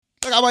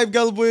حبايب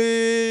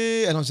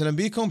قلبي، اهلا وسهلا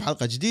بكم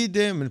بحلقه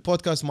جديده من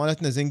البودكاست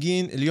مالتنا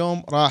زنقين.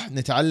 اليوم راح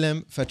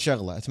نتعلم فد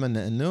شغله،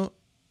 اتمنى انه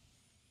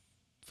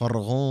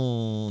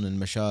فرغون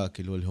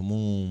المشاكل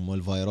والهموم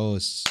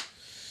والفيروس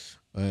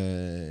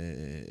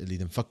اللي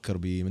نفكر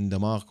بيه من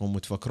دماغكم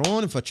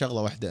وتفكرون فد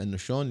شغله واحده، انه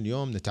شلون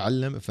اليوم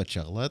نتعلم فد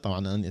شغله. طبعا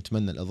انا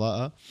اتمنى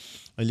الاضاءه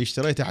اللي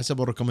اشتريتها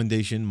حسب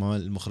الريكومنديشن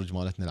مال المخرج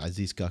مالتنا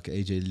العزيز كاكا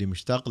ايجي، اللي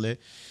مشتاق له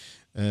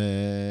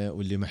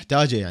واللي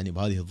محتاجه يعني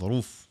بهذه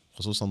الظروف،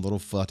 خصوصا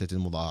ظروف فاتت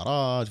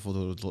المظاهرات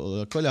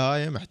كل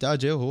هاي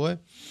محتاجه، وهو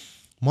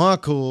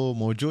ماكو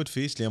موجود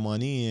في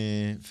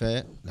سليمانية.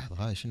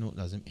 فلحظة، هاي شنو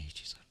لازم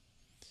هيك يصير،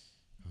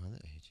 هذا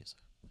هيك يصير.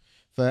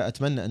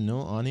 فأتمنى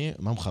أنه أنا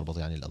ما مخربط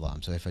يعني الأضاءة،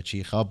 مسوي فد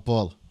شي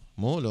خبل،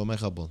 مو لو ما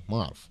يخبل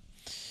ما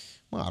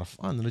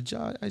أعرف أنا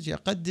رجال أجي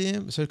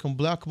أقدم أسوي لكم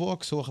بلاك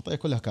بوكس، هو خطية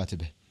كلها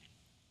كاتبه.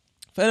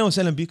 فأهلا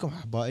وسهلا بكم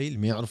أحبائي، اللي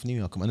ما يعرفني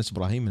وياكم أنس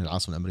إبراهيم من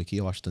العاصمة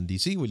الأمريكية واشنطن دي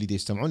سي، واللي دي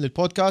يستمعون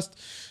للبودكاست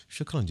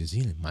شكرا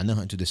جزيلا.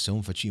 معناها أنتم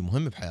تسوون فد شيء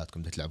مهم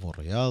بحياتكم، تلعبون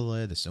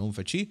رياضة، تسوون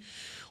فد شيء،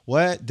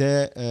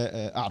 وده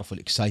أعرف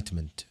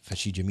الإكسايتمنت، فد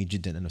شيء جميل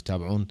جدا أنه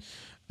تتابعون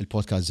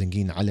البودكاست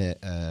زنقين على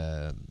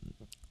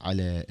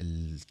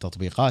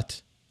التطبيقات،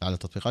 على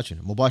تطبيقات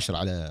شنو مباشر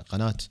على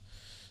قناة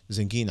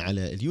زنقين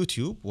على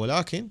اليوتيوب.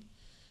 ولكن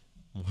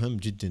مهم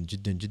جدا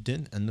جدا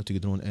جدا انه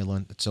تقدرون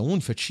ايضا تسوون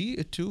فد شيء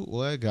انتم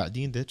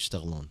وقاعدين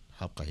تشتغلون.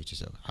 حبقه هيك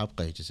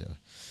سوي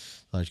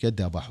طيب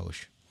قد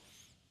بحوش.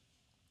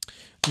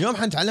 اليوم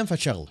حنتعلم فد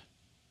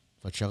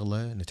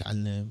شغله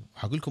نتعلم،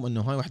 وحقول لكم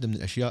انه هاي واحده من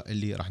الاشياء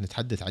اللي راح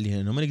نتحدث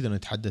عليها، انه ما نقدر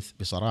نتحدث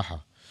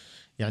بصراحه.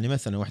 يعني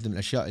مثلا واحده من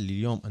الاشياء اللي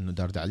اليوم انه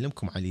دار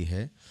اعلمكم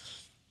عليها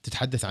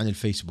تتحدث عن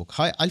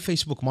الفيسبوك. هاي على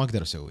الفيسبوك ما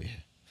اقدر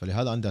اسويها،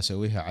 فلهذا انا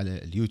اسويها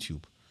على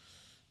اليوتيوب.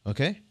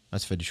 اوكي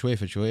بس فد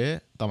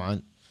شويه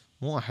طبعا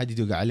مو احد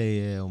يدق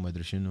علي وما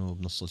ادري شنو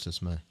بنص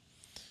اسمه.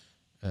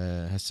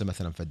 هسه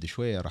مثلا فد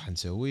شويه راح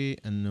نسويه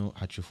انه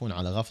حتشوفون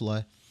على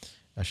غفله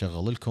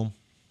اشغل لكم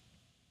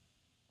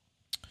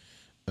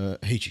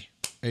هيجي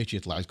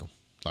يطلع لكم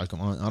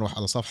انا اروح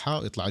على صفحه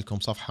ويطلع لكم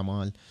صفحه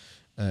مال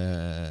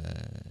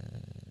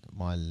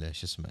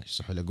شو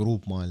اسمه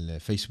جروب مال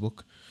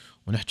فيسبوك،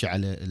 ونحكي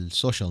على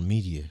السوشيال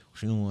ميديا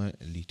وشنو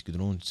اللي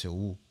تقدرون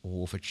تسووه،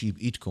 وهو فد شيء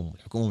بايدكم،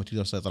 الحكومه ما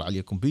تقدر تسيطر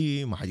عليكم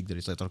به، ما حد يقدر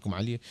يسيطركم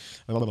عليه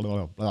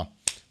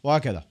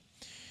وهكذا.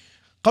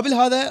 قبل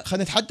هذا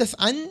خلينا نتحدث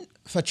عن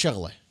فد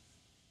شغله.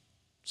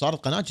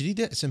 صارت قناه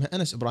جديده اسمها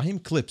انس ابراهيم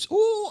كليبس.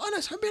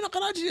 انس حبينا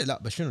قناه جديده،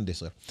 لا بس شنو اللي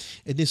يصير؟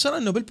 اللي يصير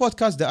انه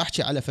بالبودكاست دا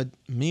احكي على فد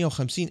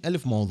 150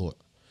 الف موضوع،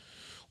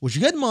 وش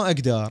قد ما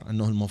اقدر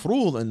انه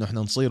المفروض انه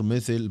احنا نصير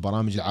مثل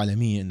البرامج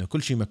العالميه، انه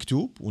كل شيء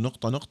مكتوب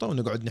ونقطه نقطه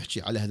ونقعد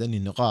نحكي على هذني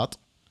النقاط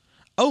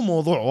او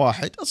موضوع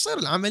واحد. تصير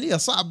العمليه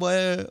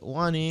صعبه،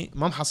 واني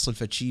ما محصل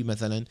فد شيء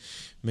مثلا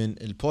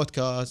من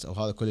البودكاست او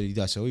هذا كل اللي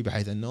دا اسويه،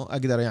 بحيث انه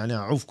اقدر يعني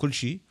اعوف كل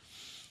شيء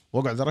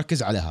واقعد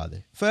اركز على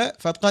هذا.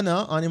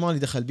 فقناه انا مالي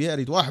دخل بيها،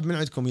 اريد واحد من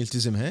عندكم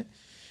يلتزمها،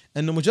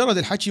 انه مجرد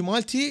الحكي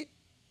مالتي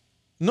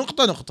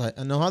نقطه نقطه،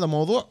 انه هذا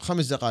موضوع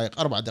 5 دقائق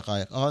 4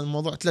 دقائق، هذا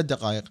الموضوع 3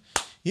 دقائق،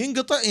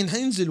 ينقطع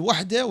ينزل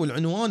وحده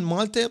والعنوان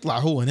مالته يطلع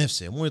هو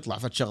نفسه، مو يطلع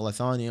فد شغله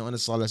ثانيه وانا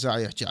صار له ساعه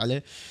يحكي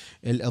على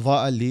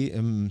الاضاءه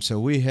اللي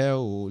مسويها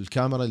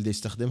والكاميرا اللي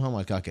يستخدمها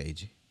مال كاكا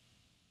ايجي.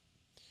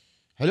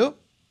 حلو.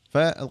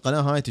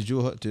 فالقناه هاي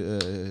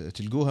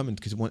تلقوها من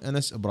تكتبون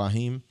انس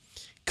ابراهيم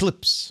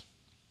كليبس.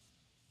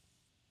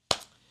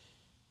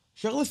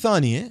 الشغله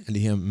الثانيه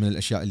اللي هي من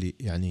الاشياء اللي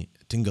يعني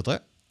تنقطع،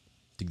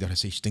 تقدر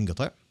هسه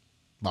تنقطع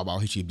بابا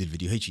هيك يبدي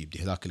الفيديو، هيك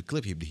يبدي هذاك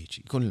الكليب، يبدي هيك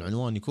يكون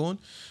العنوان يكون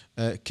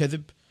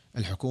كذب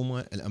الحكومه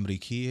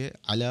الامريكيه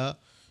على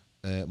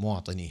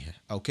مواطنيها،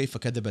 او كيف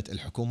كذبت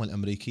الحكومه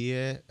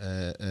الامريكيه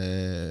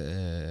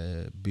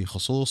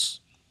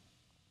بخصوص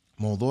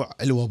موضوع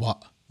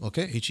الوباء.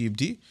 اوكي هيك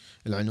يبدي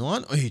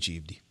العنوان، وهيك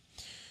يبدي.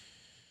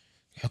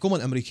 الحكومه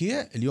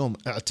الامريكيه اليوم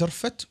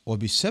اعترفت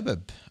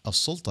وبسبب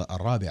السلطه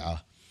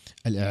الرابعه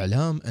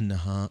الإعلام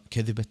أنها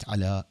كذبت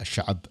على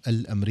الشعب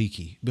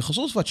الأمريكي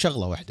بخصوص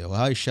شغلة واحدة،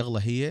 وهاي الشغلة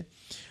هي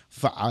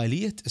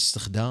فعالية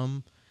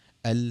استخدام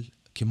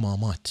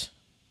الكمامات.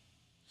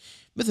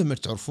 مثل ما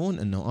تعرفون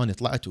أنه أنا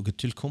طلعت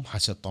وقلت لكم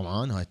حسب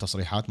طبعا هاي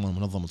تصريحات من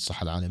منظمة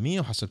الصحة العالمية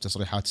وحسب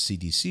تصريحات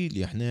CDC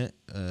اللي احنا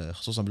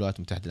خصوصا بالولايات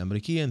المتحدة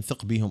الأمريكية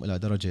نثق بيهم إلى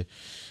درجة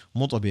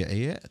مو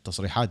طبيعية.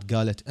 التصريحات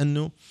قالت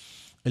أنه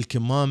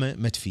الكمامة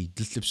ما تفيد،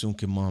 لا تلبسون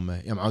كمامة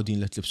يا معودين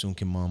لا تلبسون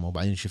كمامة.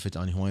 وبعدين شفت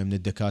أنا هواية من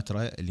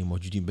الدكاترة اللي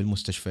موجودين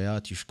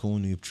بالمستشفيات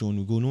يشكون ويبكون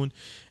ويقولون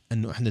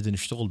أنه إحنا دا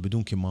نشتغل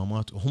بدون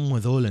كمامات، وهم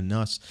ذول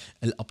الناس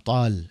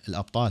الأبطال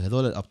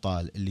هذول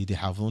الأبطال اللي دي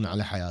يحافظون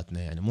على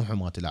حياتنا، يعني مو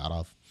حماة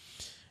الأعراض،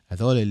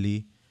 هذول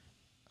اللي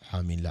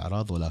حامين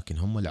الأعراض ولكن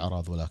هم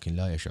الأعراض ولكن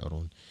لا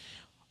يشعرون.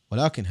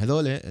 ولكن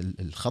هذول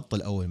الخط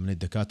الأول من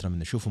الدكاترة من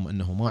نشوفهم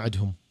أنه ما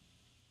عندهم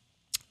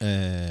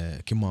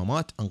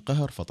كمامات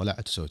انقهر،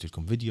 فطلعت وسويت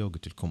لكم فيديو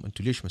وقلت لكم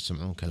انتم ليش ما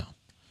تسمعون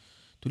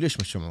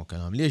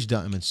كلام، ليش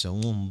دائما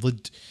تسوون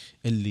ضد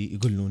اللي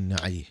يقولون لنا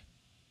عليه.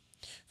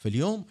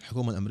 فاليوم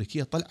الحكومه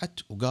الامريكيه طلعت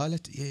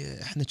وقالت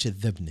احنا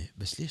كذبنا.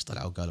 بس ليش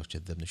طلعوا وقالوا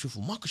كذبنا؟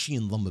 شوفوا ماكو شيء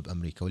ينضم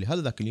بامريكا.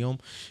 ولهذا ذاك اليوم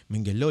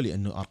من قالوا لي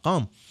انه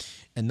ارقام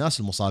الناس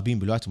المصابين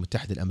بالولايات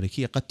المتحده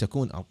الامريكيه قد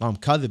تكون ارقام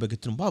كاذبه.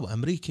 قلت لهم بابا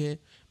امريكا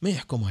ما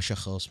يحكمها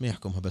شخص، ما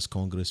يحكمها بس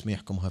كونغرس، ما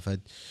يحكمها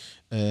فد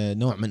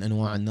نوع من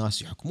انواع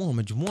الناس، يحكموها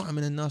مجموعه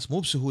من الناس. مو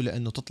بسهوله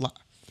انه تطلع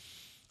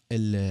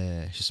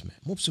شو اسمه،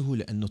 مو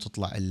بسهوله انه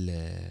تطلع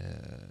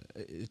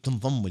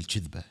تنضم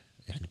الكذبه.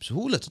 يعني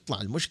بسهوله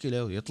تطلع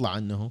المشكله ويطلع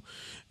انه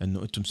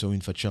انتم مسوين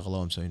فد شغله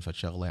ومسوين فد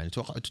شغله. يعني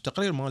توقع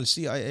التقرير مال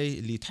السي اي اي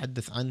اللي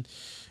يتحدث عن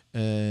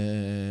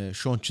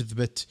شلون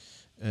كذبت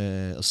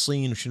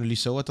الصين وشنو اللي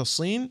سوته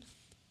الصين،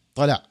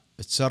 طلع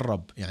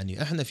تسرب.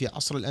 يعني احنا في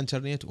عصر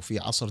الانترنت وفي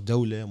عصر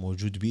دولة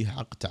موجود بيها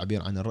حق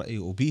التعبير عن الرأي،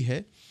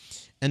 وبيها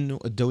انه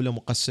الدولة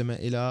مقسمة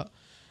الى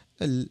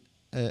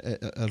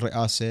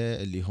الرئاسة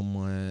اللي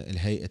هم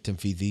الهيئة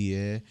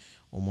التنفيذية،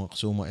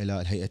 ومقسومة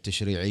الى الهيئة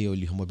التشريعية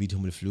واللي هم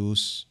بيدهم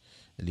الفلوس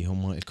اللي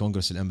هم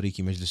الكونغرس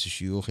الامريكي، مجلس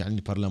الشيوخ يعني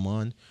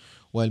البرلمان،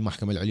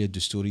 والمحكمة العليا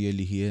الدستورية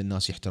اللي هي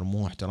الناس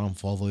يحترموها احترام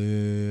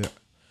فظيع،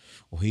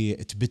 وهي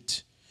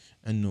تبت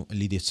انه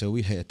اللي دي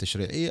تسويه الهيئه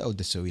التشريعيه او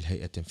دي تسويه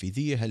الهيئه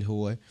التنفيذيه هل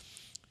هو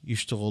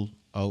يشتغل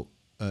او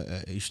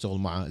يشتغل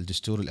مع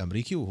الدستور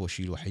الامريكي، وهو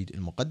الشيء الوحيد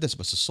المقدس.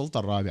 بس السلطه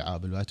الرابعه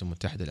بالولايات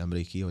المتحده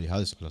الامريكيه،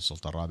 ولهذا اسمها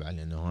السلطه الرابعه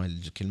لانه هاي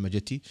الكلمه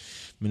جتي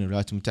من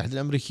الولايات المتحده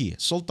الامريكيه.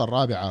 السلطه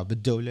الرابعه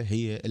بالدوله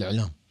هي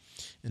الاعلام.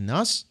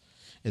 الناس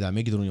اذا ما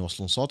يقدرون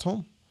يوصلون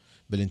صوتهم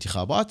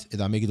بالانتخابات،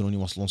 اذا ما يقدرون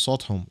يوصلون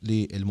صوتهم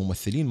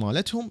للممثلين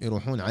مالتهم،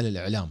 يروحون على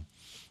الاعلام،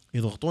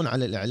 يضغطون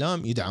على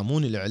الاعلام،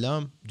 يدعمون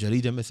الاعلام.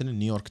 جريده مثل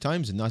نيويورك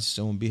تايمز الناس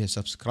يسوون بيها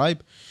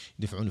سبسكرايب،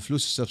 يدفعون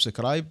فلوس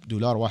السبسكرايب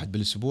 $1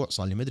 بالاسبوع.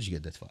 صار لي ما ادري ايش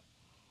قد ادفع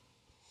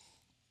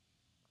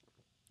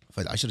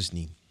ف10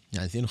 سنين،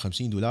 يعني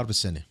 $52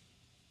 بالسنه.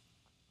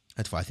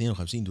 ادفع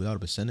 $52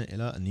 بالسنه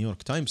الى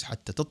نيويورك تايمز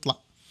حتى تطلع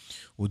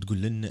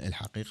وتقول لنا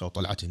الحقيقه.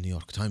 وطلعت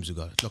نيويورك تايمز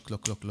وقالت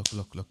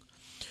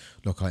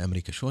لوك هاي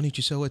امريكا شلون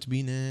هيك سوت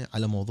بينا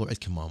على موضوع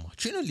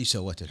الكمامات. شنو اللي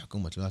سوته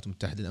الحكومه الولايات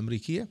المتحده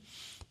الامريكيه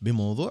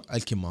بموضوع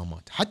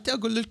الكمامات؟ حتى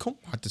اقول لكم،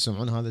 حتى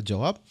تسمعون هذا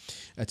الجواب،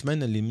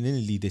 اتمنى اللي من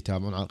اللي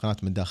يتابعون على قناه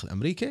من داخل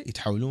امريكا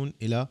يتحولون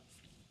الى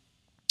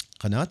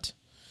قناه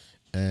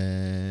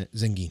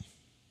زنقين.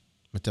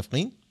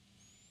 متفقين؟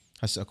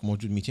 هسه اكو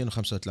موجود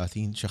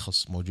 235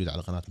 شخص موجود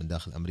على قناه من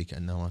داخل امريكا،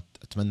 انه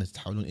اتمنى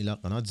تتحولون الى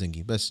قناه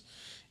زنقين. بس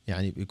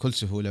يعني بكل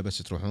سهوله بس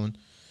تروحون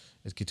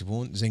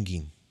تكتبون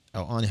زنقين،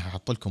 او انا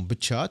هحط لكم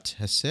بالشات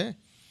هسه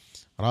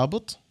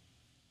رابط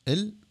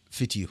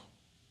الفيديو،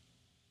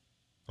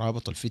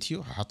 رابط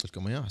الفيديو هحط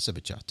لكم اياه هسه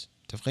بالشات.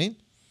 متفقين؟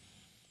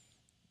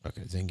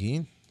 اوكي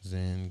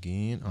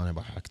زنقين انا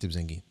راح اكتب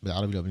زنقين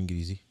بالعربي لو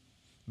بالانجليزي؟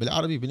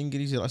 بالعربي.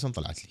 بالانجليزي راسا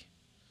طلعت لي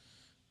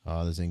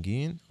هذا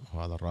زنقين،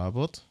 وهذا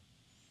الرابط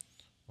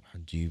راح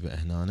نجيبه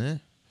هنا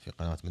في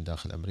قناة من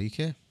داخل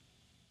امريكا،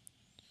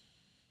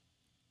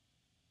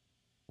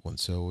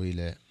 ونسوي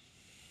له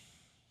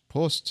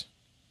بوست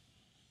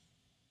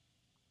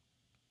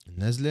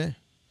ننزله،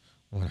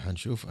 وراح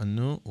نشوف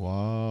انه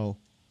واو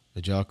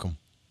اجاكم.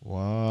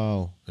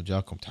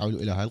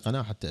 تحولوا الى هاي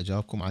القناة حتى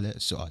اجاوبكم على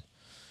السؤال.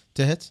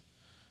 انتهت،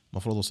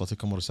 مفروض وصلت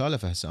لكم رسالة.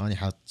 فهسه اني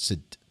حاط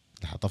سد،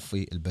 راح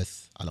اطفي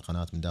البث على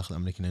قناة من داخل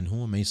امريكا لان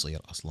هو ما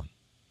يصير اصلا.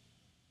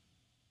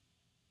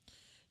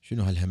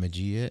 شنو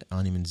هالهمجية؟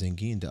 اني من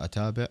زنقين دا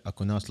اتابع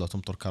اكو ناس لو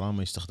تمطر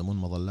كرامة يستخدمون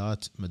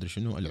مظلات ما ادري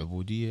شنو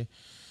العبودية،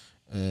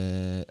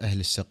 اهل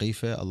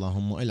السقيفة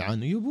اللهم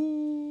العن.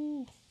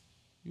 يبو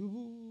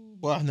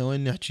واحنا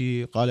وين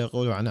نحكي؟ قال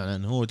يقولوا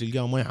عن هو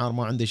تلقاه ما يحار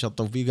ما عنده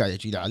شطه وفيه قاعد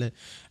يحكي على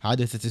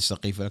حادثه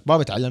السقيفه. لك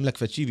بابا تعلم لك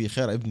فشي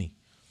بخير ابني،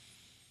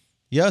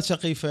 يا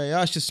سقيفه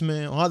يا شو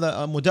اسمه،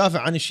 وهذا مدافع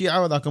عن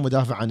الشيعه وذاك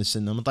مدافع عن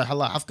السنه. من طيح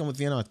الله حفظكم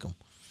اثنيناتكم.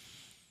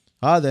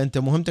 هذا انت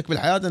مهمتك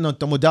بالحياه انه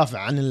انت مدافع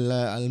عن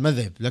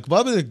المذهب. لك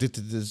بابا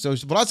تسوي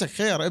براسك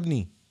خير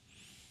ابني.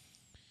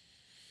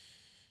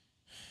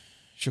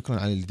 شكرا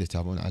على اللي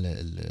تتابعون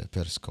على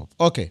البيرسكوب.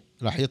 اوكي،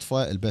 راح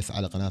يطفى البث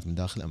على قناه من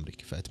داخل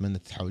امريكا، فاتمنى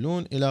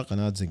تتحولون الى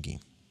قناه زنقين.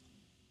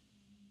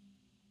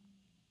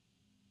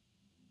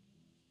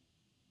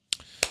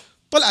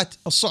 طلعت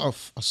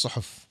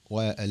الصحف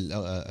وال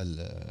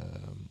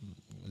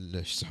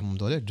شو يسمون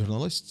ذول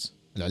الجورناليست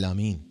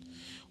الاعلاميين،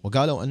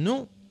 وقالوا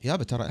انه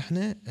يابا ترى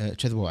احنا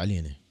كذبوا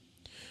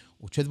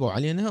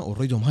علينا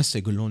ونريدهم هسه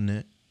يقولون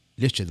لنا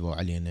ليش كذبوا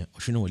علينا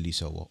وشنو اللي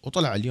سووا.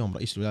 وطلع اليوم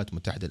رئيس الولايات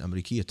المتحده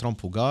الامريكيه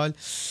ترامب وقال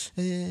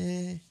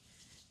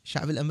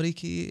الشعب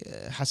الامريكي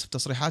حسب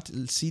تصريحات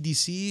السي دي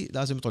سي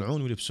لازم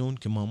يطلعون ويلبسون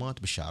كمامات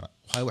بالشارع.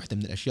 وهاي واحده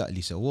من الاشياء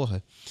اللي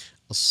سووها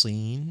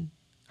الصين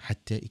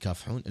حتى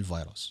يكافحون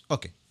الفيروس.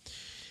 اوكي،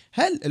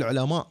 هل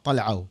العلماء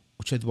طلعوا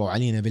وكذبوا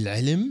علينا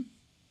بالعلم؟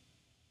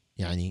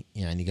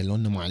 يعني قالوا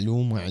لنا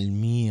معلومه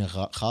علميه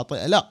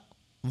خاطئه؟ لا،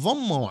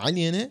 ضموا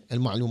علينا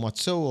المعلومات،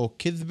 سووا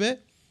كذبه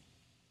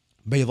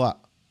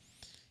بيضاء.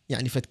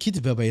 يعني فد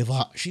كذبه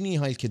بيضاء.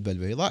 شنو هاي الكذبه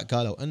البيضاء؟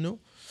 قالوا انه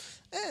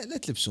لا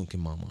تلبسون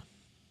كمامات،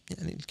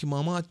 يعني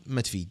الكمامات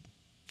ما تفيد.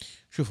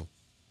 شوفوا،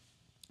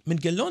 من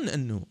قالوا لنا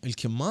انه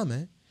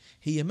الكمامه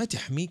هي ما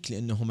تحميك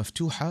لانه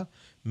مفتوحه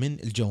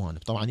من الجوانب.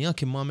 طبعا يا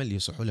كمامه اللي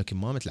يصحوا لها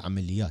كمامه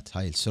العمليات،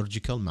 هاي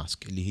السيرجيكال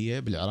ماسك اللي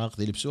هي بالعراق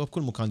دي يلبسوها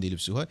بكل مكان دي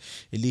يلبسوها،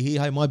 اللي هي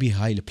هاي ما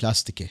بيها هاي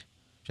البلاستيكه،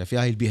 شايف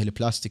هاي اللي بيها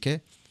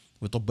البلاستيكه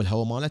ويطب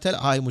الهواء مالتها،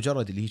 لا هاي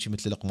مجرد اللي هي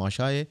مثل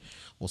القماشايه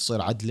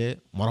وتصير عدله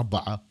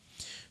مربعه.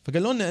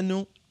 فقالوا لنا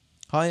انه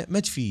هاي ما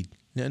تفيد،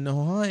 لانه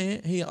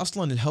هاي هي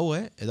اصلا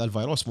الهواء اذا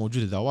الفيروس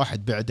موجود، اذا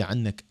واحد بعد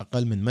عنك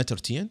اقل من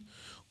مترتين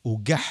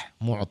وقح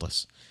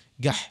معطس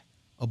قح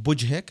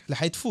بوجهك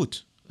رح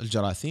تفوت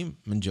الجراثيم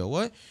من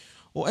جوا،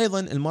 وايضا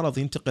المرض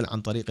ينتقل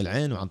عن طريق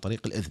العين وعن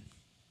طريق الاذن.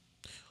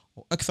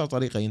 واكثر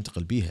طريقه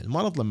ينتقل بيها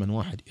المرض لما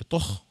واحد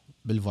يطخ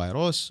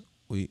بالفيروس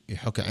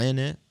ويحك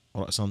عينه،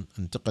 ورأسا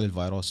انتقل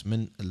الفيروس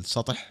من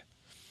السطح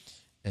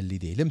اللي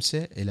دي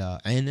يلمسه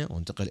الى عينه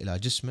وانتقل الى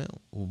جسمه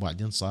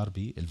وبعدين صار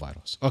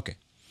بالفيروس. اوكي،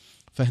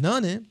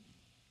 فهنا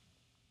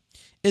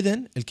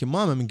اذا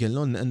الكمامه من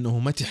قالوا لنا انه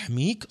ما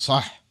تحميك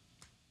صح،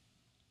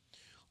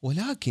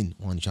 ولكن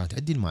وانا كانت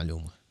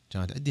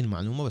عندي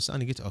المعلومه بس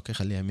انا قلت اوكي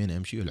خليها يمين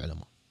امشي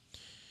والعلماء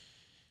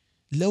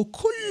لو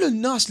كل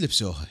الناس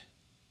لبسوها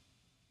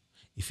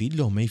يفيد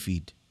لو ما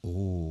يفيد؟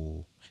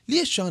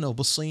 ليش كانوا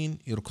بالصين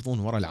يركضون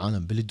ورا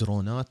العالم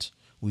بالدرونات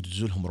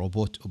ويدزوا لهم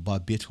روبوت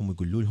بباب بيتهم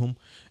ويقولوا لهم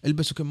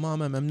البسوا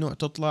كمامه، ممنوع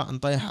تطلع،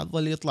 نطيح حظ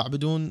اللي يطلع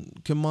بدون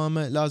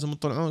كمامه، لازم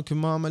تطلعون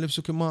كمامه،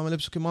 لبسوا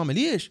كمامه.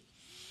 ليش؟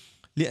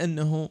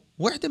 لانه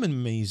واحده من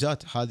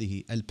مميزات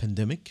هذه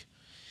البانديميك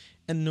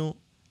انه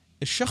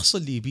الشخص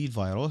اللي يبيه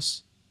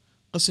الفيروس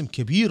قسم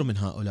كبير من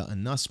هؤلاء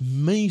الناس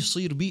ما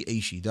يصير بيه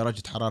اي شيء،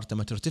 درجه حرارته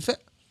ما ترتفع،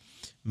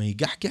 ما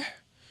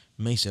يقحقح،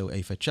 ما يسوي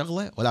اي فد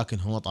شغله، ولكن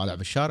هو طالع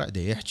بالشارع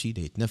دا يحكي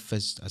دا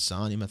يتنفس.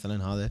 هسه اني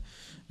مثلا هذا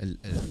اللي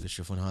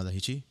تشوفون هذا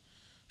هيجي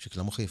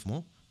شكله مخيف،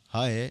 مو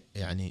هاي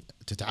يعني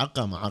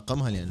تتعقى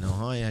معاقمها، لانه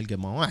هاي هلقى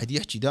ما واحد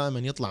يحكي دائما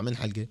يطلع من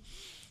حلقه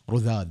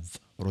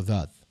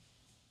رذاذ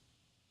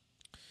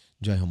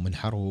جايهم من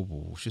حرب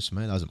وش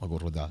اسمه، لازم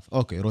اقول رذاذ،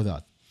 اوكي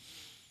رذاذ،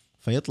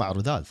 فيطلع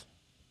رذاذ.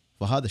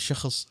 فهذا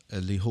الشخص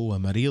اللي هو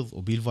مريض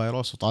وبيه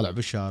الفيروس وطالع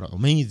بالشارع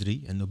وما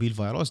يدري انه بيه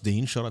الفيروس ده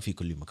ينشره في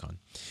كل مكان.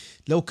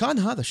 لو كان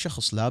هذا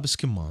الشخص لابس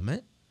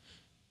كمامه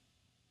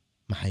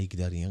ما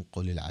حيقدر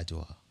ينقل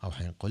العدوى او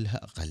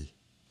حينقلها اقل،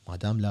 ما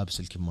دام لابس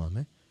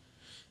الكمامه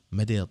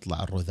مدى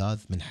يطلع الرذاذ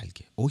من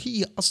حلقه.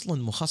 وهي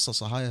اصلا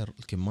مخصصه هاي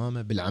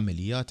الكمامه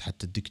بالعمليات،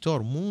 حتى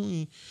الدكتور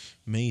مو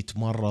ما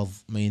يتمرض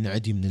ما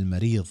ينعدي من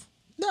المريض،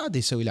 لا ده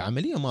يسوي له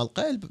عمليه مال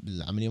قلب،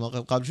 العمليه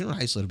مال قلب شنو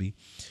راح يصير بيه؟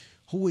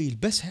 هو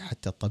يلبسها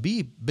حتى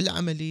الطبيب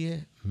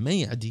بالعمليه ما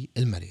يعدي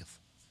المريض.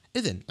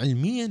 اذن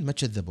علميا ما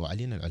كذبوا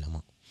علينا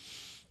العلماء،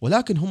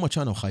 ولكن هم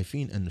كانوا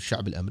خايفين ان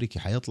الشعب الامريكي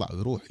حيطلع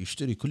ويروح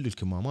يشتري كل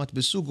الكمامات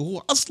بالسوق، وهو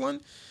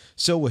اصلا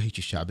سوى هيك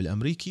الشعب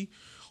الامريكي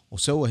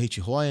وسوى هيك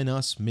هوايه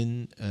ناس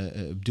من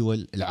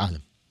بدول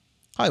العالم.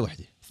 هاي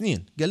وحده.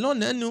 اثنين، قالوا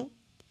لنا انه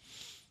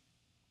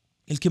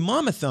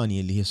الكمامه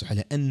الثانيه اللي هي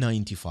صحيح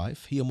N95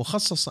 هي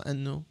مخصصه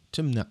انه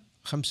تمنع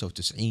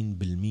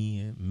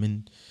 95%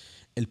 من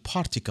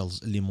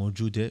البارتيكلز اللي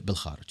موجوده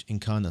بالخارج، ان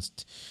كانت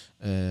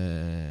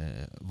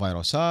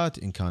فيروسات،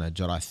 ان كانت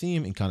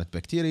جراثيم، ان كانت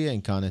بكتيريا،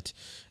 ان كانت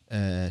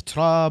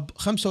تراب.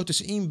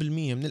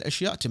 95% من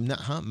الاشياء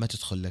تمنعها ما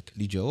تدخل لك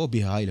لجوا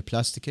بها هاي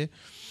البلاستيكه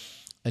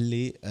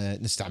اللي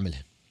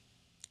نستعملها.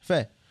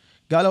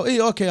 فقالوا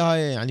اي اوكي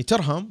هاي يعني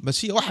ترهم،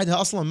 بس هي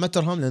وحدها اصلا ما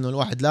ترهم، لانه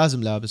الواحد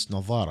لازم لابس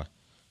نظاره،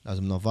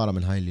 لازم نظاره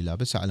من هاي اللي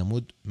لابسها على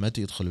مود ما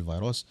يدخل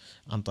الفيروس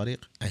عن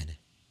طريق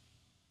عينه.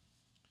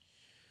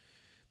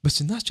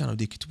 بس الناس كانوا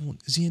بدي يكتبون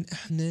زين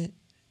احنا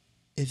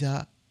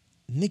اذا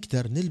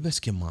نقدر نلبس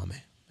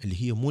كمامه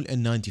اللي هي مو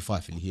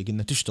N95 اللي هي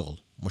قلنا تشتغل،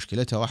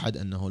 مشكلتها واحد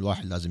انه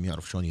الواحد لازم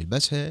يعرف شلون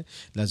يلبسها،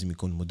 لازم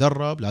يكون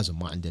مدرب، لازم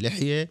ما عنده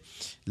لحيه،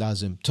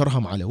 لازم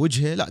ترهم على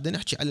وجهه، لا بدنا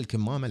نحكي على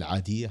الكمامه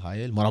العاديه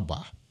هاي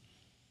المربعه.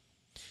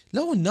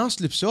 لو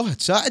الناس لبسوها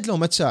تساعد لو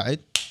ما تساعد؟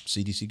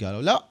 CDC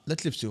قالوا لا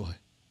تلبسوها،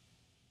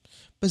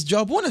 بس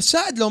جابونا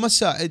تساعد لو ما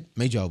تساعد؟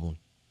 ما يجاوبون.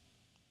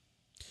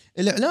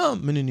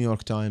 الاعلام من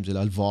نيويورك تايمز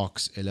الى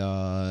الفوكس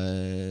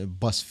الى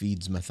باس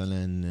فيدز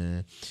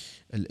مثلا،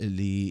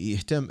 اللي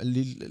يهتم،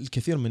 اللي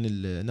الكثير من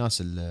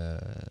الناس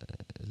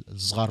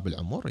الصغار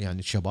بالعمر يعني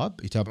الشباب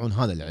يتابعون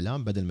هذا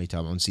الاعلام بدل ما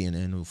يتابعون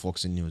CNN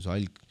وفوكس نيوز،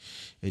 هاي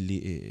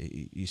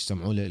اللي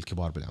يستمعون له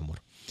الكبار بالعمر.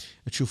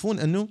 تشوفون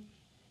انه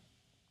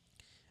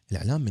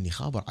الاعلام من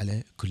يخابر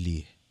على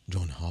كليه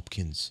جون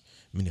هوبكنز،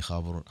 من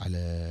يخابر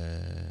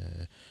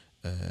على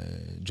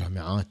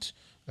جامعات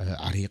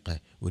عريقة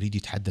ويريد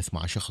يتحدث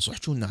مع شخص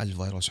ويحكوا لنا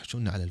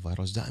على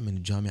الفيروس، دائما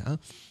الجامعة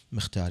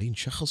مختارين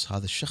شخص،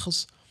 هذا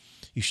الشخص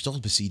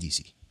يشتغل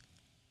بالCDC.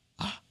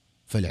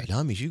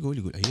 فالاعلام يجي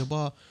يقول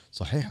ايوه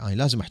صحيح انا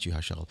لازم احكي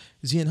هالشغل،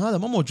 زين هذا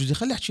ما موجود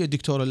خلي احكي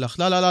الدكتور الاخ،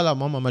 لا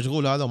ماما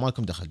مشغول هذا وما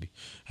لكم دخل بيه،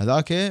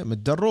 هذاك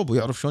متدرب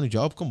ويعرف شلون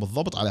يجاوبكم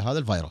بالضبط على هذا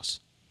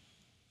الفيروس.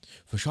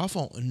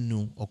 فشافوا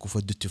انه اكو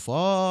فد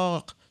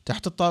اتفاق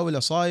تحت الطاوله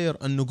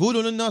صاير انه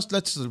قولوا للناس لا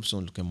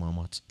تلبسون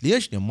الكمامات.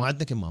 ليش؟ لان ما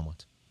عندنا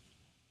كمامات.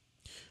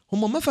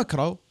 هم ما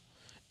فكروا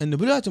ان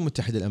بالولايات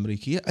المتحده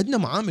الامريكيه عندنا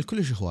معامل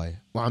كلش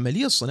هوايه،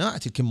 وعمليه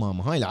صناعه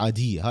الكمامه هاي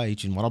العاديه، هاي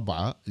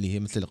المربعه اللي هي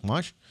مثل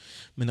القماش،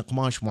 من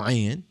قماش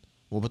معين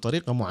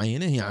وبطريقه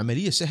معينه، هي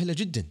عمليه سهله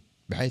جدا،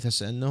 بحيث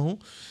هسه انه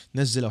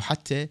نزلوا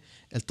حتى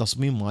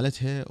التصميم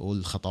مالتها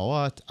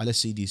والخطوات على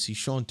CDC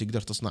شلون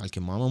تقدر تصنع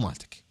الكمامه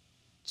مالتك.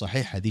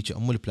 صحيح هذيك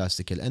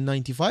البلاستيك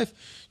N95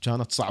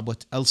 كانت صعبه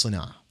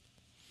الصناعه.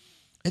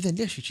 اذا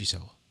ليش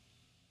هيك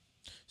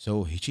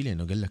سووا هيك؟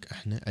 لانه قال لك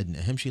احنا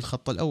عندنا اهم شيء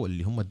الخط الاول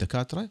اللي هم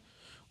الدكاتره،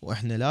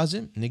 واحنا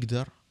لازم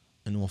نقدر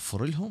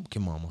نوفر لهم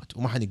كمامات،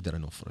 وما حنقدر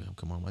نوفر لهم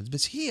كمامات.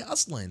 بس هي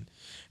اصلا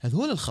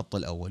هذول الخط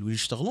الاول واللي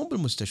يشتغلون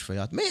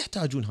بالمستشفيات ما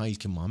يحتاجون هاي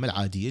الكمامه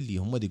العاديه اللي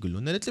هم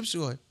يقولون لنا لا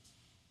تلبسوها.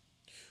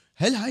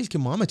 هل هاي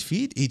الكمامه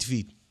تفيد؟ اي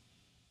تفيد.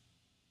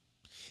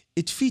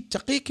 تفيد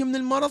تقيك من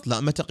المرض؟ لا،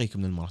 ما تقيك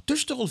من المرض.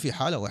 تشتغل في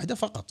حاله واحده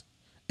فقط،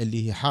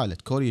 اللي هي حاله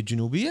كوريا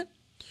الجنوبيه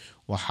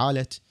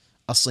وحاله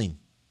الصين،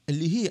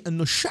 اللي هي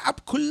انه الشعب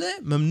كله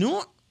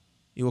ممنوع،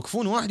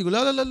 يوقفون واحد يقول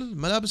لا لا لا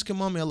ملابس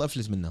كمامه يلا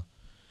افلت منه.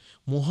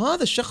 مو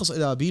هذا الشخص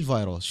اذا بيه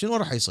الفيروس شنو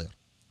راح يصير؟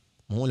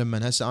 مو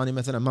لما هسه انا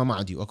مثلا ما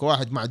معدي واكو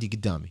واحد معدي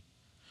قدامي،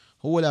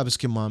 هو لابس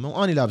كمامه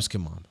وانا لابس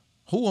كمامه،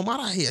 هو ما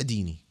راح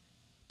يعديني.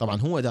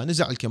 طبعا هو اذا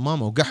نزع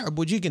الكمامه وقح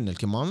بوجهي قلنا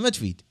الكمامه ما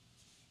تفيد.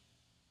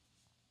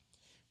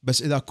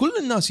 بس اذا كل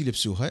الناس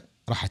يلبسوها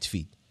راح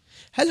تفيد.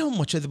 هل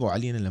هم كذبوا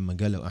علينا لما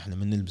قالوا احنا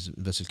من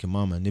نلبس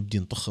الكمامه نبدي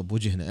نطخ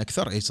بوجهنا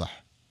اكثر؟ اي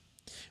صح.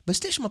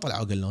 بس ليش ما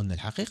طلعوا قالوا لنا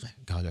الحقيقه؟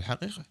 قالوا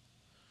الحقيقه،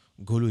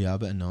 قولوا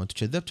يابا انه انتم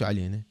كذبتوا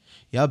علينا،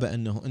 يابا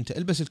انه انت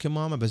البس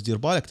الكمامه بس دير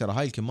بالك ترى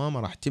هاي الكمامه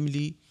راح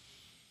تملي،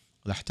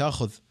 راح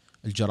تاخذ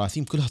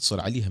الجراثيم كلها تصير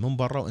عليها من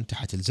برا وانت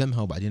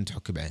حتلزمها وبعدين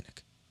تحك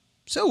بعينك.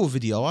 سووا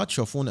فيديوهات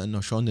شوفون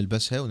انه شلون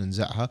نلبسها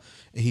وننزعها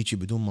هيك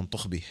بدون ما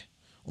نطخ بيها،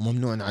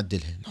 وممنوع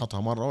نعدلها،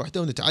 نحطها مره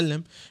واحده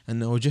ونتعلم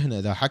ان وجهنا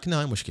اذا حكنا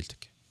هاي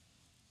مشكلتك.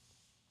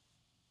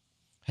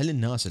 هل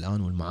الناس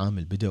الان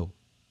والمعامل بدوا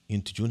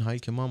ينتجون هاي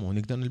الكمامه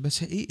ونقدر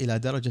نلبسها؟ اي، الى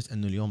درجه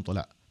انه اليوم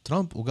طلع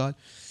ترامب وقال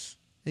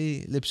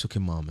اي لبسوا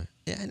كمامه،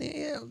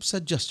 يعني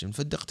سجستشن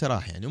فد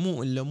اقتراح، يعني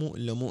مو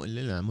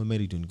الا ما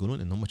يريدون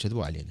يقولون انهم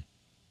كذبوا علينا.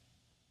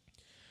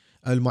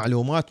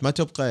 المعلومات ما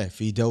تبقى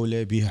في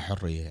دولة بيها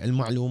حرية،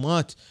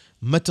 المعلومات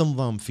ما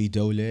تنظم في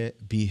دولة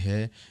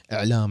بيها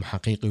إعلام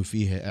حقيقي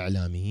وفيها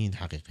إعلاميين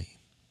حقيقيين.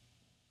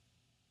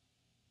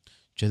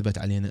 كذبت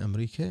علينا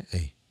أمريكا؟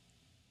 أي.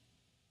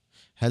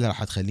 هل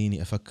راح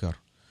تخليني أفكر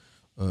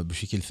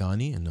بشكل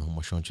ثاني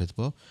أنهم شلون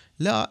كذبوا؟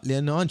 لا،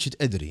 لأنه أنا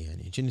كنت أدري،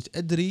 يعني كنت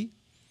أدري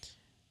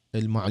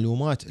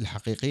المعلومات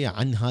الحقيقية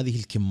عن هذه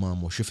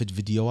الكمامة، وشفت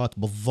فيديوهات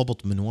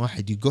بالضبط من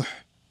واحد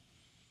يقح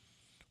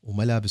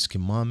وملابس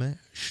كمامة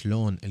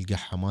شلون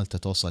القحة مالته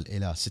توصل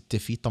إلى 6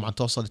 فيت، طبعا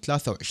توصل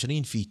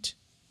 23 فيت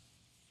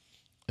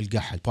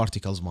القحة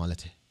البارتيكلز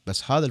مالته،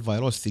 بس هذا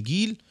الفيروس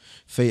ثقيل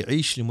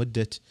فيعيش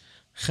لمدة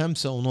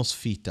 5.5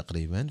 فيت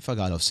تقريبا،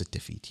 فقالوا 6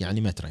 فيت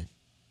يعني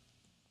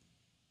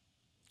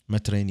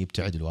مترين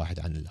يبتعد الواحد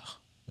عن الآخر،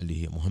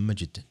 اللي هي مهمة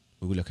جدا.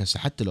 ويقول لك هسه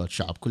حتى لو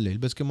الشعب كله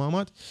يلبس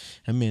كمامات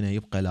همينه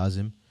يبقى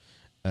لازم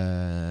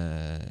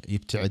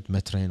يبتعد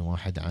مترين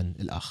واحد عن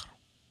الآخر.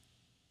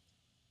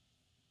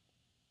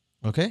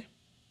 اوكي،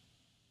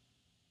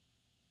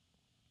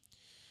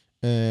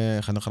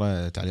 خلينا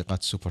نقرا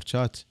تعليقات السوبر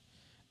شات.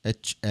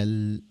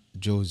 HL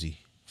جوزي: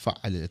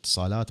 فعل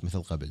الاتصالات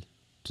مثل قبل،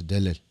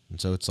 تدلل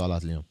نسوي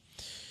اتصالات اليوم.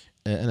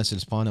 انس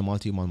الاسبانة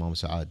مالتي مال ماما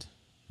سعاد.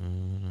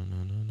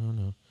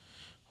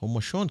 هم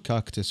شلون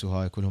كاكتس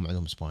وهاي كلهم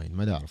عندهم سباين؟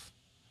 ما نعرف،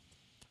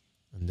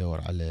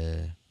 ندور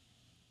على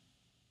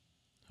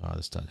هذا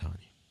استاذ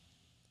هاني.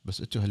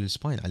 بس انتوا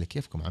هالسباين على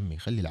كيفكم عمي،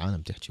 خلي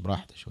العالم تحكي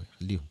براحته شوي،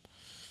 خليهم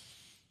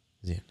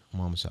زين.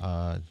 ماما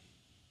سعاد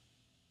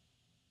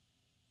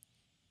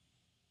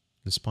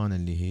الاسبانة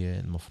اللي هي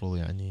المفروض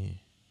يعني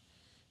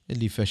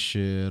اللي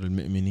يفشر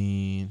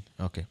المؤمنين.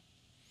 اوكي،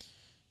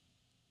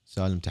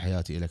 سالم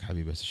تحياتي لك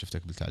حبيبي، هسه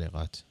شفتك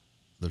بالتعليقات.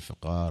 ذو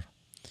الفقار: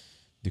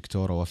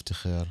 دكتورة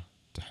وافتخر،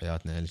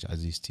 تحياتنا لك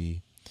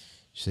عزيزتي.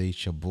 سيد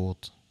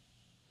شبوط.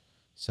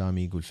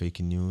 سامي يقول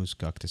فيك نيوز.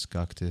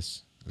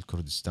 كاكتس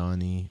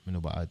الكردستاني. منو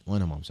بعد؟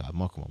 وانا مام سعد؟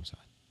 ماكو مام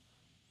سعد،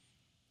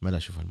 ما لا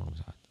اشوف المام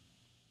سعد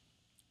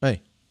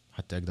اي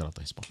حتى اقدر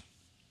اعطيه سبام.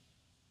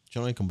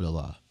 شلون رايكم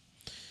بالاضاءة؟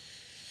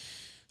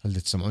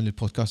 هل تسمعون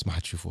البودكاست ما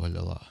حتشوفوا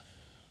هالاضاءة،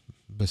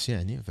 بس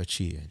يعني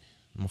فشي يعني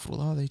المفروض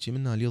هذا يجي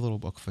منها اللي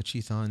يضرب، اكو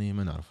فشي ثاني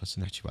ما نعرف،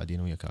 هسه نحكي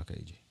بعدين ويا كاكا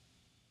يجي.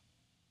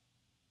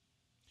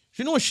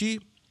 شنو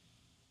الشيء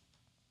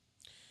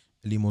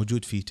اللي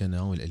موجود في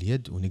تناول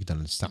اليد ونقدر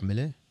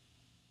نستعمله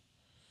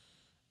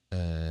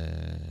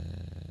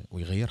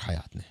ويغير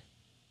حياتنا؟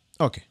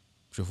 اوكي،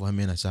 شوفوا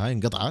همين هسه هاي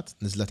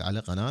انقطعت، نزلت على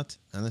قناة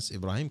انس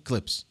ابراهيم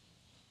كليبس،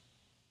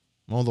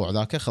 موضوع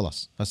ذاك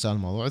خلاص، هسه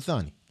الموضوع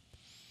الثاني.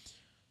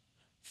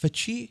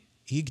 فتشي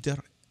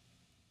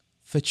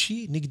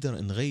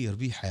نقدر نغير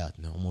به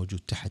حياتنا وموجود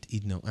تحت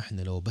ايدنا،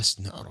 واحنا لو بس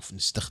نعرف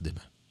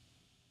نستخدمه،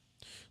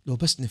 لو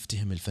بس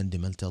نفتهم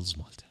الفندمنتالز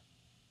مالته.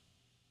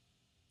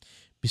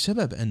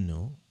 بسبب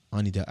انه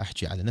انا دا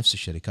احكي على نفس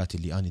الشركات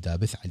اللي انا دا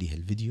ابث عليها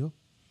الفيديو،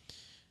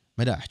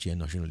 ما دا احكي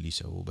انه شنو اللي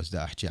يسووا، بس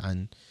دا احكي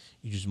عن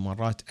يجوز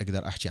مرات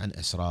اقدر احكي عن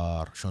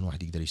اسرار شلون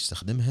واحد يقدر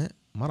يستخدمها.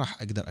 ما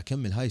راح اقدر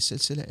اكمل هاي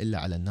السلسله الا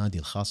على النادي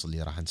الخاص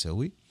اللي راح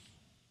نسويه،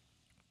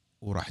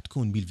 وراح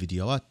تكون بيه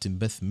الفيديوهات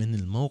تنبث من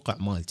الموقع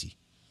مالتي،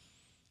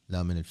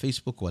 لا من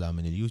الفيسبوك ولا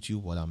من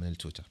اليوتيوب ولا من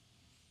التويتر.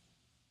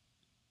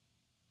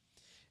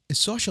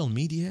 السوشيال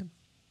ميديا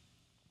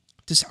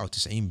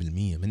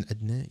 99% من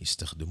عندنا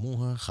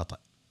يستخدموها خطأ.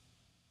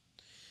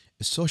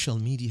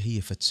 السوشيال ميديا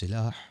هي فد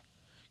سلاح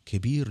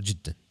كبير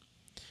جدا،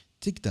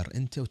 تقدر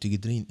انت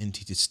وتقدرين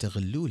انت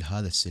تستغلون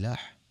هذا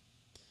السلاح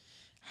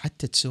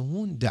حتى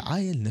تسوون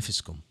دعاية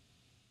لنفسكم.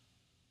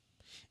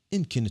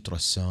 ان كنت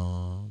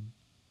رسام،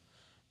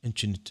 ان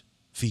كنت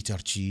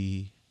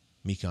فيترشي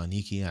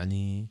ميكانيكي،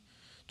 يعني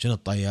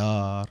كنت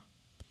طيار،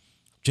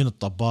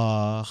 كنت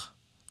طباخ،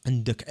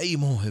 عندك اي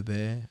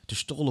موهبة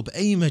تشتغل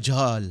باي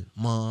مجال،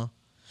 ما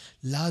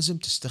لازم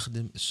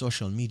تستخدم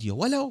السوشيال ميديا،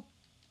 ولو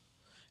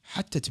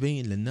حتى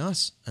تبين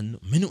للناس انه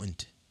منو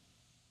انت،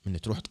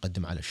 من تروح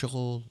تقدم على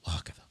شغل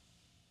وهكذا.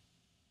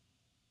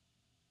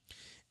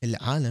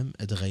 العالم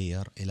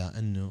اتغير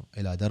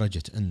الى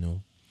درجة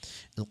انه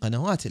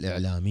القنوات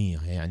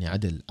الاعلامية، يعني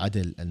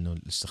عدل انه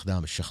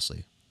الاستخدام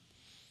الشخصي،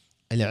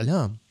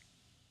 الاعلام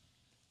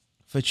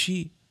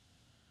فشي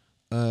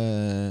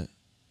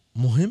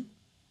مهم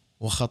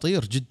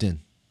وخطير جدا.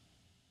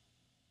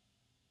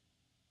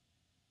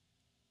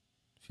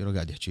 في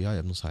قاعد يحكي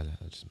وياي بنص هاي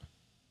الاسم.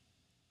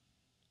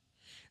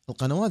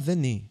 القنوات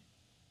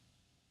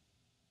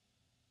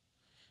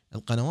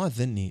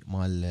ذني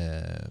مال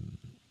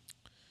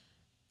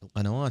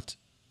القنوات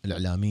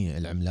الإعلامية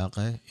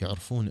العملاقة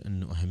يعرفون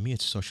أنه أهمية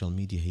السوشيال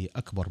ميديا هي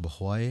أكبر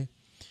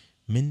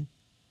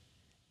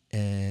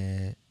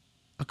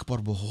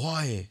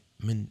بهواية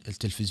من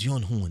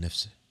التلفزيون هو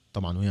نفسه.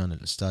 طبعا ويانا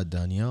الأستاذ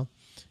دانيال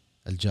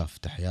الجاف،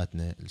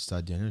 تحياتنا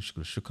الأستاذ دانيال،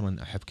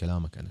 شكرا، أحب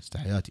كلامك، أنا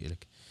تحياتي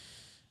لك.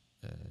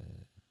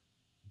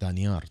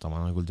 دانيار،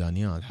 طبعا أنا أقول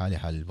دانيال حالي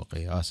حال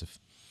البقية، آسف.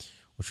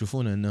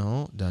 وتشوفون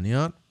أنه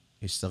دانيال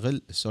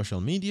يستغل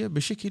السوشيال ميديا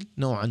بشكل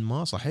نوعا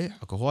ما صحيح.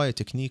 اكو هواية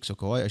تكنيكس،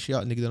 اكو هواية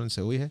اشياء نقدر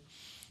نسويها،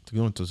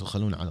 تقدرون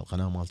تدخلون على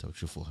القناة مالته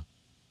وتشوفوها.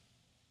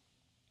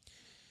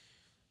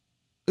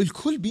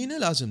 الكل بينا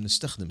لازم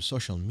نستخدم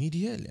السوشيال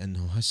ميديا،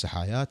 لانه هسه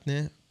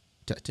حياتنا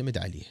تعتمد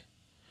عليه.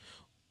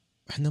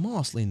 احنا ما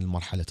واصلين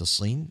لمرحلة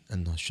الصين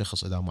انه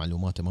الشخص اذا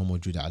معلوماته ما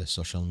موجودة على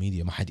السوشيال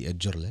ميديا ما حد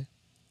يأجر له،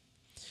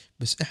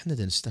 بس احنا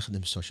دا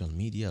نستخدم السوشيال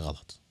ميديا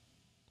غلط.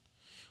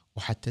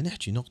 وحتى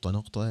نحكي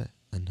نقطة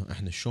انه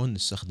احنا شلون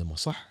نستخدمه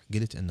صح،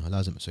 قلت انه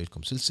لازم اسوي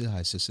لكم سلسلة.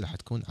 هاي السلسلة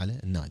حتكون على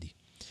النادي.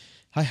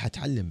 هاي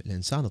حتعلم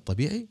الانسان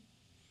الطبيعي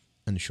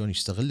انه شلون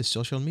يستغل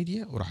السوشيال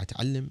ميديا، وراح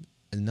تعلم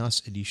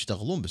الناس اللي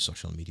يشتغلون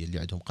بالسوشيال ميديا اللي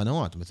عندهم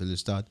قنوات مثل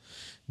الاستاذ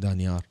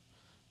دانيار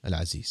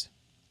العزيز.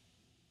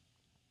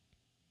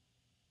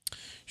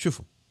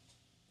 شوفوا،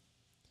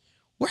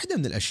 واحدة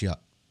من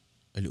الاشياء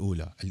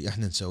الاولى اللي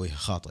احنا نسويها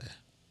خاطئة،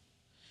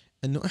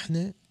 انه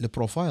احنا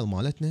البروفايل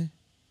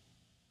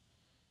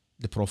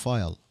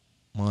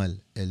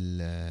مال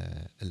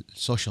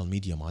السوشيال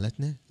ميديا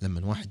مالتنا،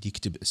 لما واحد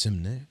يكتب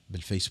اسمنا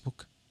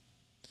بالفيسبوك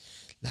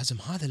لازم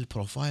هذا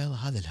البروفايل،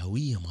 هذا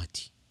الهوية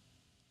مالتي،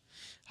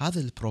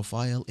 هذا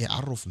البروفايل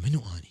يعرف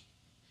منو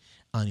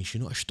اني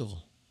شنو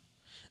اشتغل،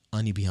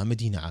 اني بها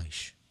مدينة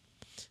عايش،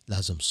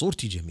 لازم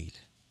صورتي جميلة.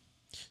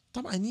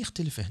 طبعا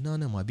يختلف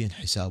هنا ما بين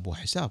حساب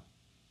وحساب.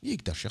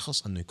 يقدر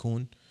شخص انه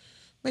يكون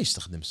ما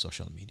يستخدم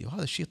السوشيال ميديا،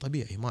 وهذا الشيء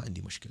طبيعي، ما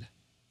عندي مشكلة.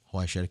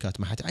 هواي شركات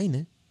ما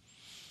حتعينه،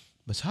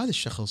 بس هذا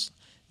الشخص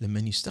لما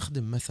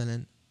يستخدم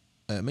مثلا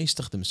ما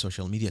يستخدم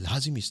السوشيال ميديا،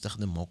 لازم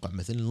يستخدم موقع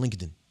مثل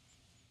اللينكدين،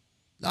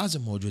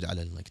 لازم موجود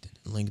على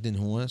اللينكدين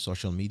هو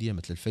سوشيال ميديا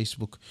مثل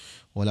الفيسبوك،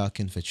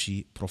 ولكن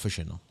فشي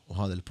بروفيشنال.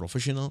 وهذا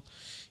البروفيشنال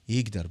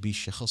يقدر بيه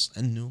الشخص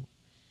انه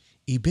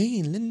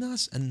يبين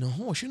للناس انه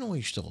هو شنو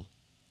يشتغل.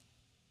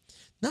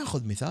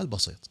 ناخذ مثال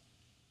بسيط.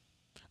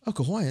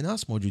 اكو هواية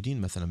ناس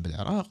موجودين مثلا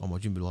بالعراق او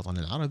موجودين بالوطن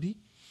العربي،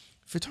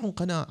 فتحون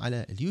قناة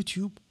على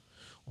اليوتيوب،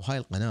 وهاي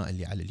القناة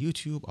اللي على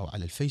اليوتيوب او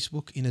على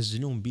الفيسبوك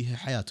ينزلون بيها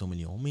حياتهم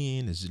اليومية،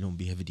 ينزلون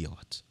بيها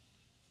فيديوهات.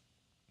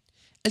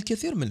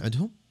 الكثير من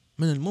عندهم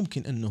من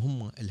الممكن انه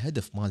هم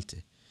الهدف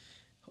مالته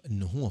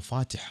انه هو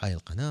فاتح هاي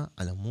القناة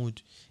على مود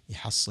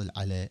يحصل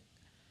على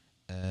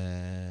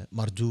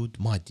مردود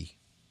مادي.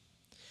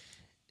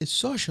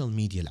 السوشيال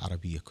ميديا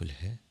العربية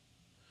كلها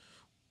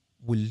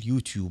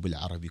واليوتيوب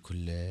العربي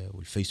كله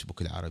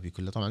والفيسبوك العربي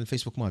كله، طبعا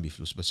الفيسبوك ما بيه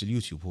فلوس، بس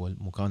اليوتيوب هو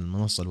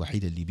المنصة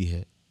الوحيدة اللي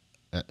بيها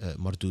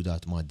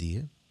مردودات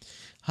مادية.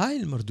 هاي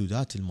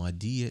المردودات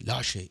المادية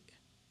لا شيء.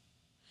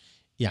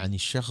 يعني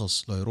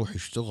الشخص لو يروح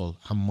يشتغل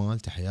حمال،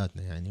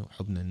 تحياتنا يعني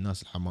وحبنا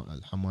الناس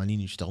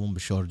الحمالين يشتغلون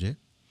بالشورجة،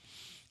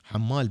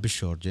 حمال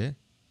بالشورجة،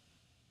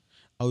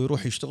 او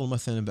يروح يشتغل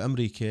مثلا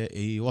بامريكا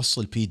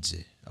يوصل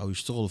بيتزا، او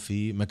يشتغل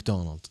في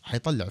ماكدونالد،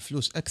 حيطلع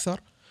فلوس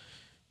اكثر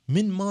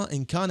من ما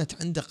ان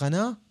كانت عنده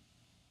قناة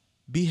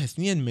بيها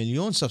 2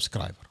 مليون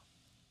سبسكرايبر،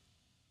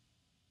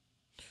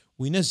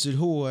 وينزل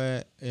هو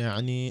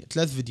يعني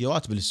 3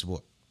 فيديوهات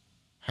بالاسبوع،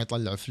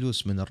 حيطلع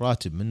فلوس من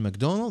الراتب من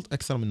ماكدونالد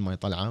اكثر من ما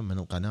يطلعه من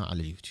القناة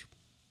على اليوتيوب.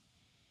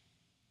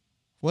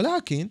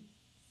 ولكن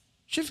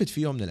شفت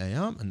في يوم من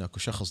الايام ان اكو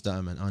شخص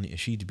دائما اني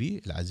اشيد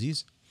به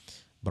العزيز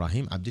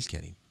ابراهيم عبد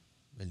الكريم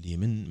اللي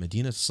من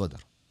مدينة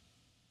الصدر.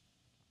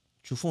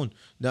 تشوفون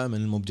دائما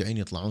المبدعين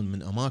يطلعون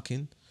من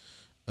اماكن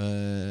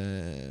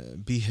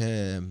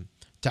بيها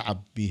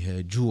تعب،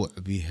 بيها جوع،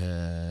 بيها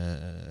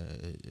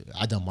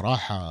عدم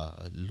راحة.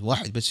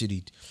 الواحد بس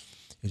يريد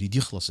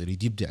يخلص،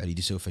 يريد يبدع، يريد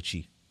يسوي فد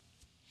شيء.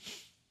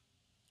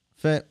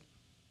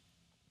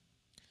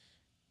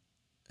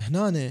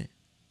 فهنا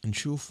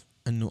نشوف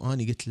انه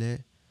اني قلت له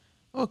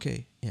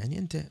اوكي، يعني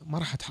انت ما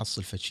راح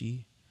تحصل فد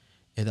شيء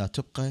اذا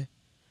تبقى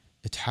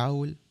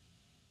تحاول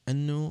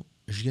انه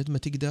ايش قد ما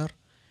تقدر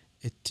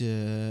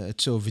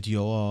تسوي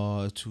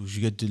فيديوهات، وش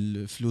قد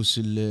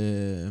الفلوس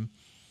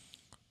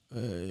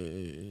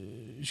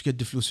ايش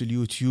قد فلوس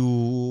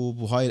اليوتيوب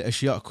وهاي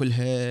الاشياء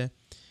كلها.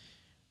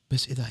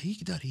 بس اذا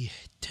يقدر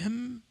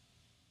يهتم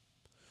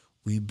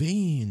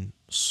ويبين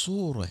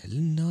صورة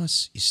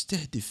للناس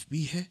يستهدف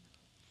بيها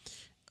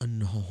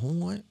انه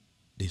هو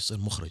يصير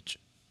مخرج،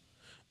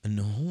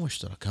 انه هو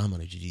اشترى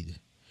كاميرا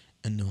جديدة،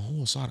 انه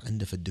هو صار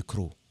عنده فد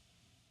كرو،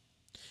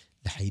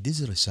 رح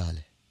يدز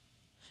رسالة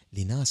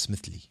لناس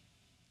مثلي.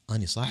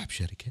 اني صاحب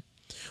شركة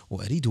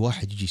واريد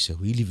واحد يجي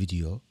يسوي لي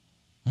فيديو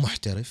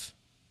محترف،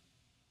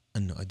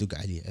 انه ادق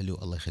عليه الو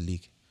الله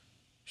يخليك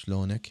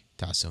شلونك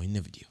تعال سوي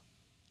لنا فيديو.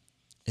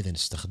 اذا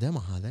استخدم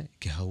هذا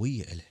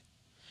كهوية له،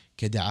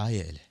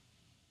 كدعاية له.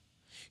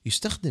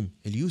 يستخدم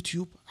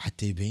اليوتيوب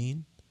حتى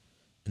يبين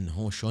انه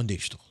هو شلون دا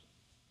يشتغل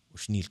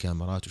وشني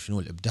الكاميرات وشنو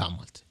الابداع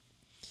مالته.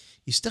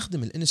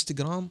 يستخدم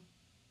الانستغرام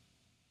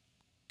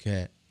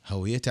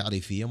كهوية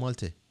تعريفية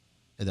مالته،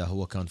 اذا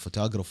هو كان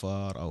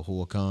فوتوغرافر او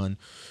هو كان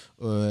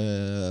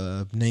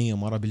بنية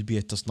مرة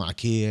بالبيت تصنع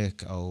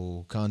كيك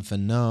او كان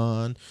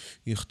فنان،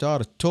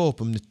 يختار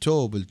التوب من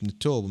التوب من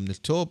التوب من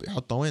التوب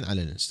يحطه وين؟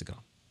 على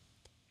الانستغرام.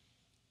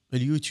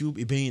 اليوتيوب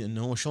يبين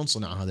انه هو شلون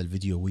صنع هذا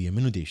الفيديو ويا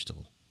منو دا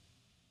يشتغل.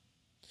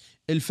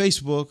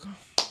 الفيسبوك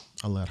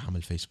الله يرحم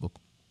الفيسبوك،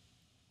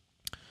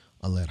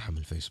 الله يرحم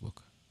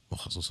الفيسبوك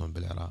وخصوصا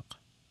بالعراق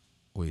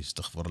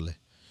ويستغفر له.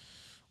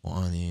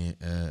 واني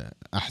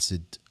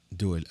احسد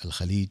دول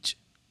الخليج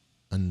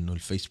انه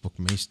الفيسبوك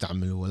ما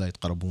يستعملوا ولا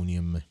يتقربون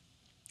يمه.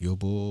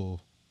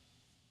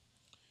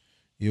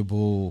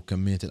 يبو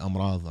كمية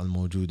الامراض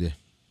الموجودة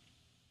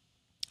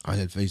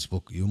على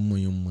الفيسبوك،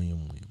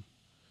 يمه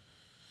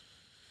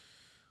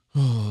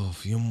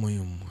اوف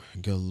يمه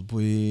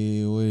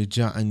قلبي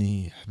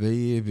وجعني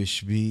حبيب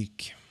ايش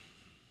بيك،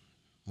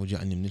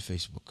 وجعني من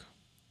الفيسبوك.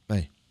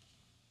 اي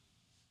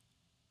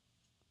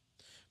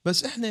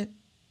بس احنا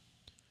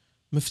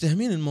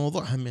مفتهمين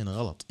الموضوع همين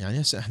غلط.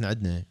 يعني هسه احنا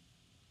عندنا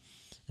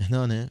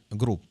هنا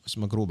جروب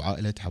اسمه جروب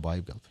عائلة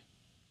حبايب قلبي.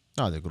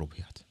 هذا جروب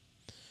هيات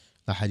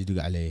لا حد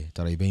يدق عليه،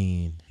 ترى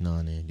يبين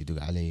هنا اللي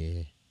يدق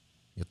عليه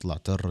يطلع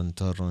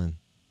ترن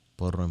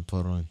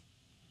برن.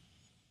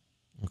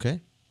 اوكي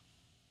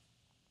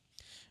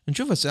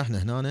نشوف هسه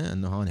احنا هنا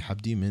انه هاني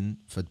حبدي من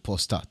فد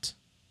بوستات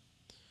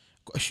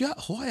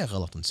اشياء هواية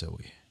غلط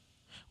نسويها،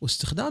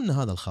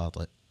 واستخدامنا هذا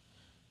الخاطئ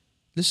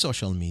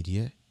للسوشيال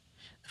ميديا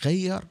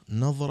غير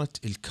نظرة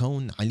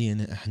الكون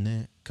علينا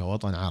احنا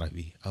كوطن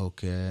عربي او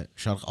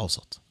كشرق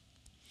اوسط.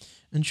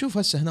 نشوف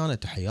هسه هنا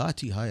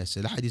تحياتي هاي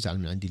هسه لا حد يزعل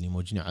من عندي اللي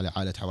موجودين على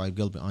عائلة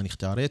حبايب قلبي، اني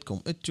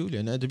اختاريتكم انتو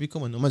لان ادري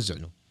بكم انه ما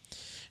تزعلوا.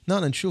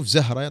 هنا نشوف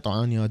زهرة،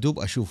 طبعا يا دوب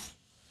اشوف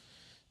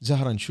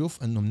زهرة،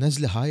 نشوف انه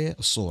منزله هاي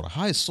الصورة.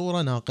 هاي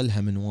الصورة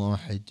ناقلها من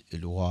واحد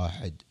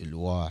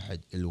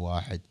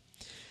الواحد.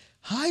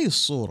 هاي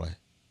الصورة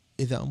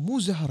اذا مو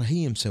زهرة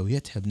هي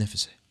مسويتها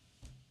بنفسها،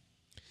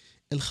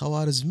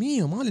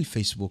 الخوارزمية مال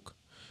الفيسبوك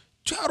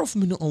تعرف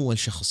منو اول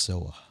شخص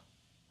سواها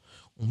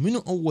ومنو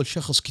اول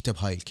شخص كتب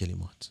هاي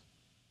الكلمات،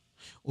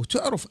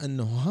 وتعرف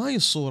انه هاي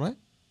الصورة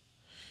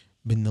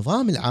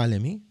بالنظام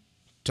العالمي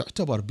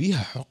تعتبر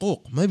بيها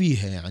حقوق، ما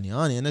بيها يعني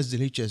انا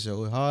انزل هيك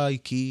اسوي هاي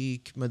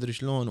كيك ما ادري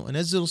شلون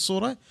وانزل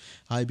الصورة،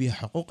 هاي بيها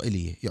حقوق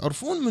الي.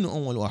 يعرفون منو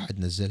اول واحد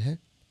نزلها،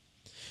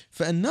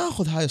 فان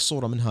ناخذ هاي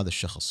الصورة من هذا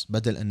الشخص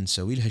بدل ان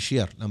نسوي لها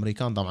شير.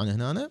 الامريكان طبعا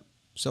هنا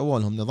سووا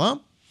لهم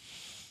نظام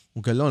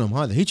وقالوا لهم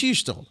هذا هيك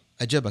يشتغل،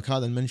 عجبك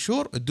هذا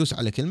المنشور تدوس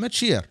على كلمة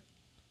شير.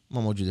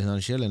 ما موجود هنا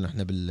شير لان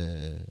احنا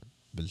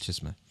شو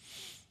اسمه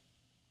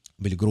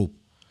بالجروب،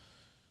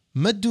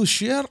 ما تدوس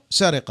شير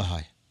سرقة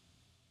هاي.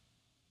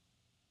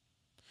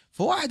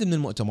 فواحد من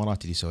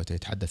المؤتمرات اللي سويتها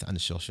يتحدث عن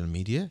السوشيال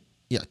ميديا،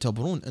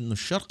 يعتبرون انه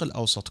الشرق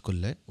الاوسط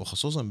كله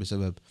وخصوصا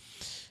بسبب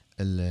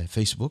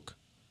الفيسبوك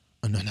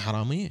انه احنا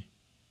حرامية،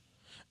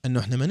 انه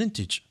احنا ما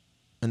ننتج،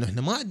 انه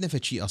احنا ما عندنا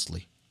فشي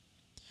اصلي.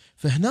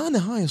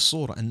 فهنا هاي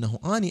الصورة انه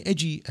اني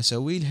اجي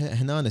اسوي لها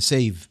هنا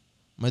سيف،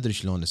 ما ادري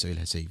شلون اسوي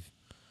لها سيف،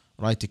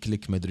 رايت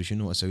كليك ما ادري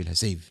شنو اسوي لها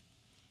سيف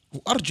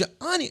وارجع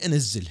اني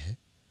انزلها.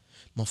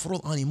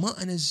 مفروض اني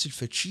ما انزل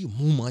فشي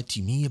مو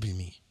مالتي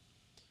 100%،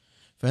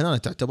 فهنا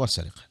تعتبر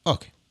سرقة.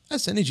 اوكي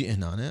هسه نجي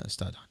هنا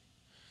استاذ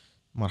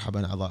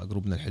مرحبا اعضاء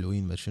جروبنا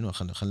الحلوين ما شنو،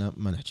 خلنا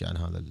ما نحكي عن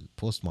هذا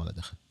البوست ما له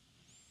دخل.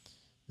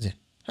 زين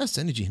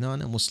هسه نجي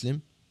هنا مسلم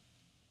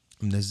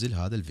منزل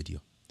هذا الفيديو.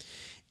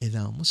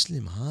 اذا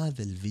مسلم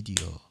هذا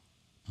الفيديو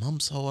ما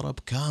مصوره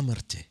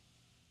بكاميرته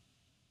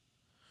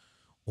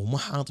وما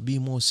حاط بيه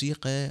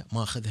موسيقى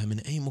ماخذها من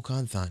اي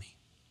مكان ثاني،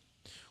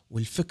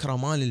 والفكرة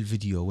مال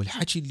الفيديو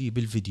والحكي اللي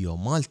بالفيديو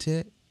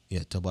مالته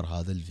يعتبر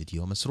هذا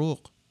الفيديو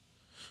مسروق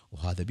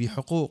وهذا بيه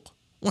حقوق،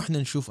 واحنا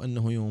نشوف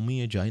انه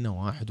يوميا جاينا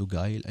واحد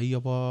وقايل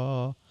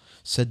ايبا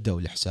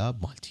سدوا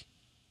الحساب مالتي.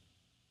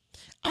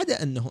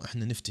 عدا انه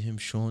احنا نفتهم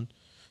شلون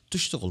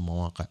تشتغل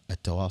مواقع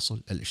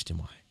التواصل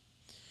الاجتماعي.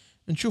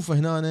 نشوف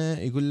هنا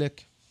يقول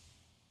لك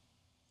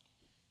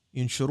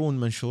ينشرون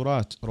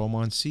منشورات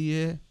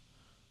رومانسية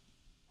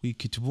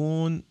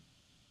ويكتبون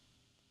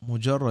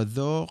مجرد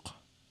ذوق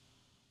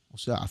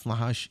وساعة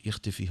 12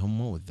 يختفي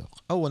همه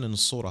والذوق. اولا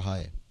الصورة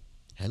هاي،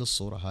 هل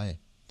الصورة هاي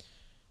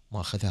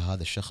ما اخذها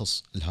هذا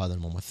الشخص لهذا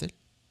الممثل؟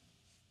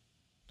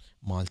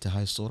 مالته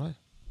هاي الصورة؟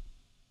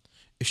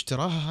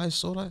 اشتراها هاي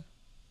الصورة؟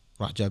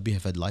 راح جاب بيها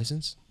فد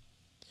لايسنس؟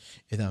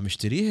 اذا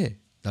مشتريها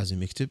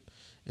لازم يكتب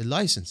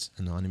اللايسنس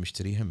انه انا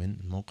مشتريها من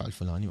الموقع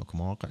الفلاني، واكو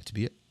مواقع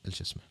تبيع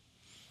الش اسمه.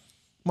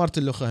 مرت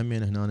اللخة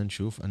همين هنا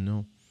نشوف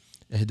انه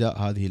اهداء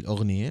هذه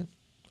الاغنية،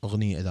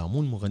 اغنية اذا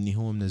مو المغني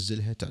هو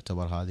منزلها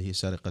تعتبر هذه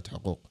سرقة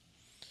حقوق.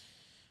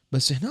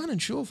 بس هنا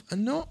نشوف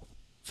انه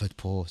فد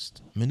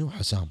بوست منو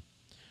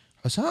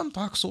حسام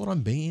طاق صورة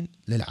مبين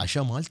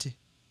للعشاء مالته،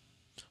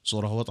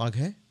 صورة هو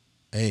طاقها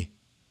ايه،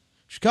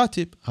 ايش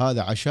كاتب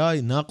هذا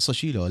عشاي ناقصه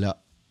شي لو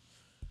لا؟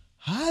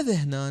 هذا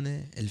هنا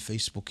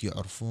الفيسبوك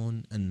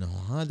يعرفون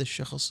انه هذا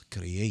الشخص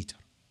كرييتر،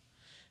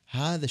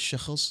 هذا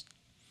الشخص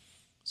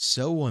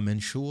سوى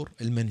منشور،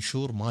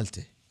 المنشور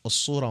مالته،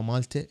 الصورة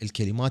مالته،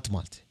 الكلمات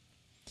مالته.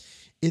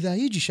 اذا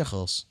يجي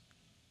شخص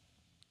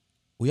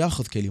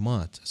وياخذ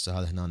كلمات، هسه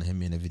هذا هنا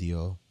همينه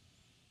فيديو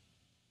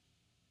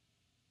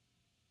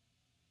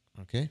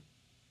اوكي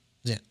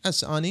زين،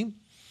 هسه اني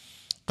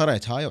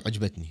قرأت هاي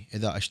وعجبتني،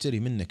 اذا اشتري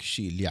منك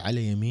الشيء اللي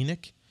على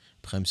يمينك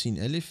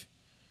ب50,000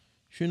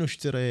 شنو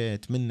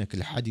اشتريت منك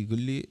لحد يقول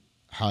لي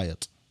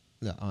حائط؟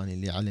 لا، أنا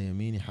اللي على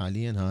يميني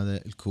حاليا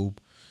هذا الكوب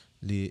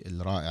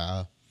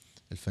للرائعة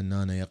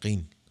الفنانة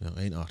يقين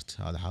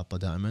آرت، هذا حاطه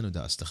دائما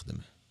ودا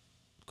استخدمه،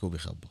 كوب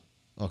يخبل.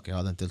 اوكي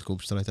هذا انت الكوب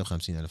اشتريته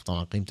ب50,000،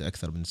 طبعا قيمته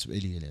اكثر بالنسبة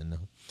لي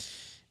لانه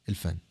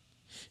الفن.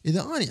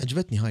 اذا أنا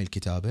عجبتني هاي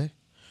الكتابة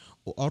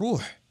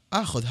واروح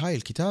اخذ هاي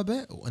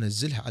الكتابة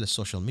وانزلها على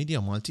السوشيال ميديا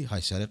مالتي،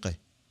 هاي سرقة،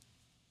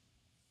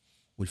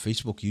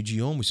 والفيسبوك يجي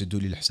يوم ويسدوا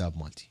لي الحساب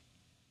مالتي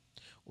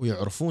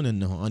ويعرفون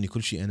انه اني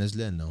كل شيء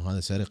انزله انه هذا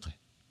سرقة.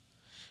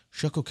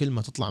 شكو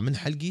كلمة تطلع من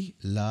حلقي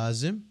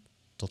لازم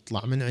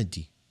تطلع من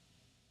عندي،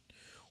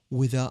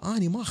 واذا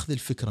اني ما اخذ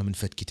الفكرة من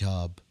فد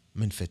كتاب،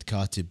 من فد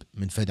كاتب،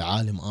 من فد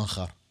عالم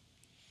اخر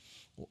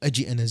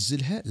واجي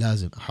انزلها،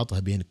 لازم احطها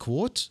بين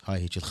كوت،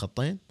 هاي هيك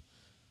الخطين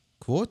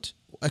كوت،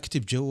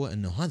 واكتب جوا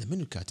انه هذا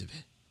منو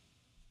كاتبها،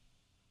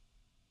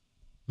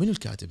 منو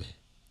الكاتبها،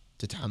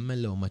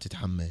 تتحمل لو ما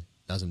تتحمل،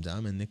 لازم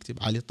دائما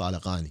نكتب علي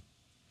الطالقاني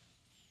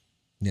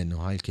لانه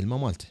هاي الكلمة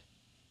مالته.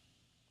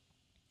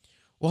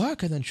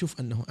 وهكذا نشوف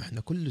انه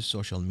احنا كل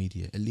السوشيال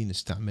ميديا اللي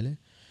نستعمله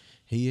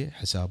هي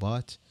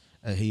حسابات،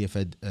 هي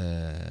فد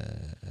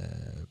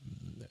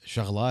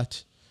شغلات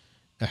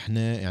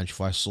احنا يعني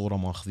شوف هاي الصورة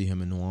ماخذيها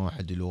من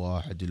واحد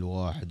الواحد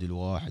الواحد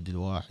الواحد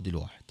الواحد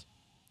الواحد.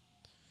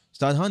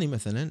 استاذ هاني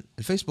مثلا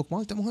الفيسبوك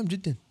مالته مهم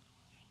جدا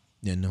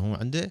لانه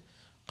عنده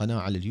قناة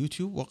على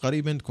اليوتيوب،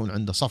 وقريبا تكون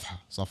عنده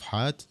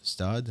صفحات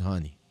استاذ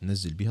هاني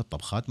نزل بيها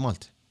الطبخات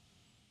مالته.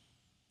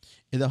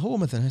 اذا هو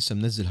مثلا هسه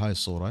منزل هاي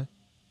الصورة،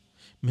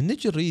 من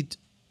نجي نريد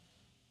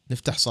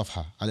نفتح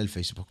صفحة على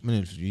الفيسبوك، من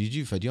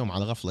يجي فد يوم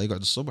على غفلة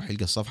يقعد الصبح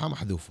يلقى الصفحة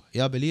محذوفة،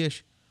 يابا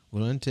ليش؟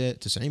 يقولون انت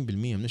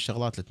 90% من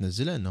الشغلات اللي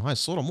تنزلها انه هاي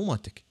الصورة مو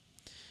مالتك،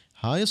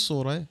 هاي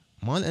الصورة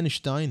مال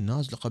اينشتاين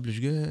نازلة قبل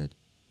شقد.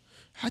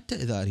 حتى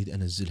اذا اريد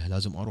انزلها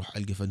لازم اروح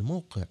القى فد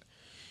موقع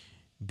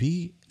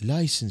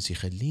بلايسنس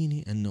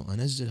يخليني انه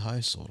انزل هاي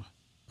الصورة،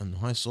 انه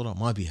هاي الصورة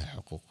ما بيها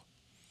حقوق.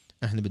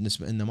 احنا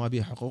بالنسبة لنا ما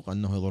بيها حقوق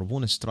انه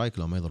يضربون سترايك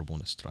لو ما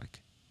يضربون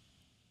سترايك.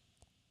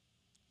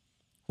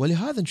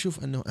 ولهذا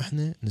نشوف انه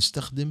احنا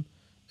نستخدم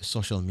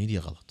السوشيال ميديا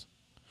غلط،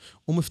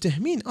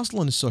 ومفتهمين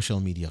اصلا السوشيال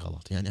ميديا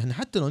غلط. يعني احنا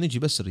حتى لو نجي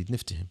بس نريد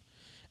نفتهم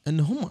ان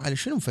هم على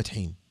شنو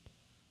مفتحين،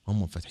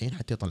 هم مفتحين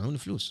حتى يطلعون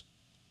فلوس.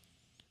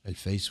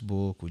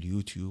 الفيسبوك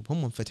واليوتيوب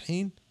هم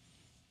مفتحين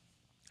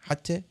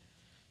حتى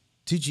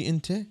تجي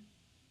انت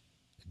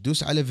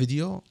تدوس على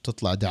فيديو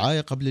تطلع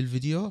دعاية قبل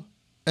الفيديو،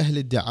 اهل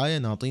الدعاية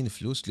ناطين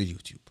فلوس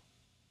لليوتيوب.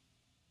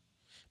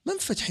 ما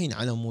مفتحين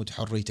على مود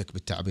حريتك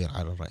بالتعبير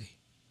عن الرأي،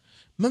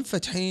 ما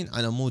مفتحين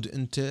على مود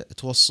انت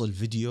توصل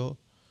فيديو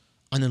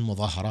عن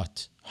المظاهرات،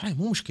 هاي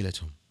مو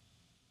مشكلتهم.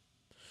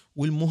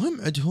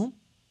 والمهم عندهم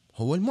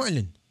هو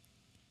المعلن،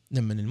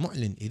 لما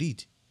المعلن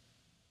يريد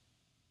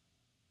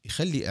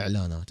يخلي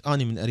اعلانات،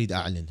 اني من اريد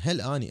اعلن،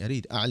 هل اني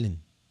اريد اعلن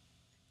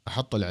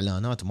احط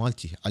الاعلانات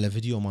مالتي على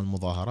فيديو مال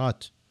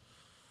مظاهرات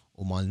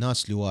ومال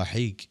ناس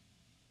لواحيق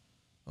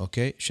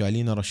اوكي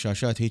شايلين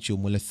رشاشات هيك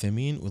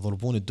وملثمين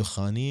ويضربون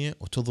الدخانية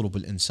وتضرب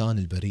الانسان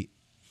البريء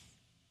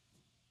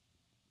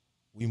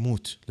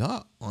ويموت؟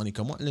 لا، اني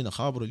كمعلن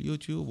اخابر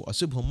اليوتيوب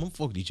واسبهم من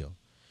فوق لجو.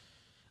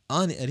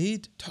 انا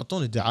اريد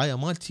تحطون الدعايه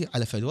مالتي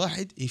على فد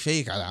واحد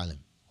يفيق على العالم،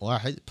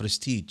 واحد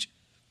برستيج،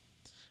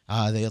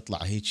 هذا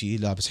يطلع هيجي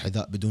لابس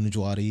حذاء بدون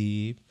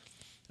جواريب،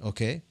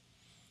 اوكي،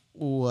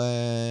 وكيف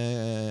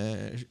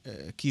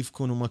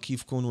كون وما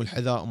كيف كون،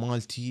 والحذاء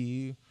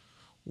مالتي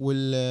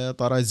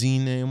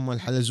والطرازينه يما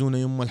الحلزونه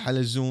يما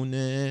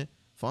الحلزونه.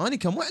 فاني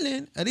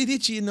كمعلن اريد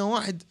هيجي انه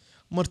واحد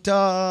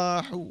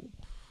مرتاح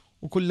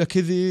وكله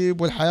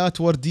كذب والحياه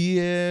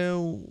ورديه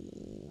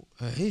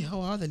هي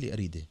هو هذا اللي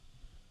اريده.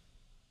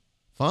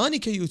 فاني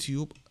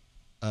كيوتيوب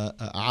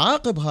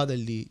اعاقب هذا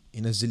اللي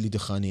ينزل لي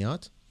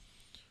دخانيات،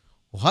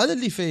 وهذا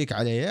اللي فيك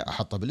عليه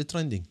احطه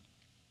بالترندنج.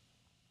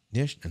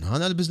 ليش؟ لان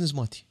هذا البزنس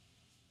مالتي.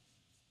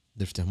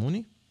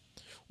 تفهموني؟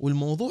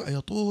 والموضوع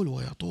يطول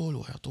ويطول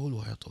ويطول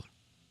ويطول.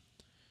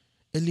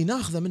 اللي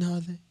ناخذه من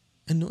هذا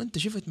انه انت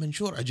شفت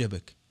منشور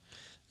عجبك،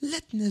 لا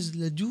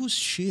تنزله، دوس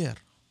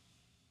شير.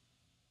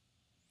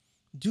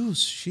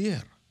 دوس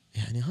شير،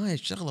 يعني هاي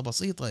الشغله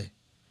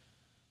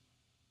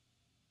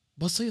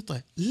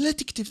بسيطه. لا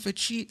تكتب فد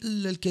شيء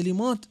الا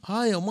الكلمات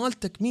هاي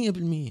مالتك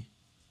 100%.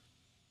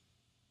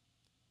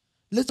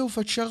 لا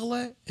توفت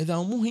شغله اذا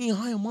مو هي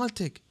هاي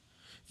مالتك.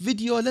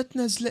 فيديو لا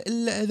تنزله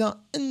الا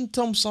اذا انت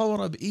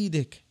مصوره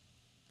بايدك.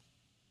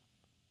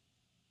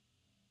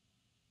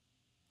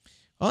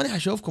 انا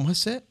حشوفكم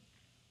هسه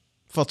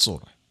فد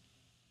صوره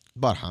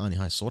البارحه، اني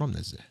هاي الصوره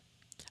منزلها.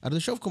 اريد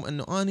اشوفكم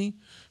انه اني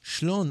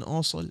شلون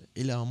اوصل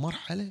الى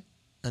مرحله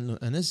انه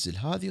انزل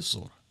هذه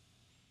الصوره،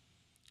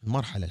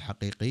 المرحله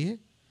الحقيقيه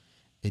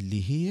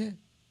اللي هي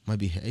ما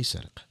بيها اي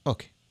سرقه.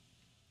 اوكي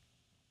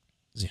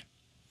زين،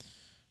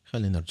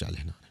 خلينا نرجع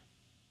لهنا.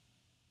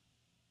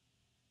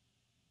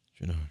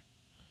 شنو هاي؟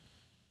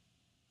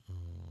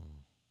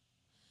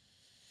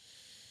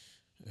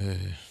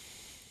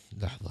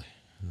 لحظه،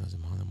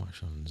 لازم هذا ما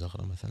عشان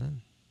نزغره مثلا،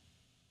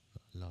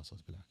 لا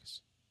صوت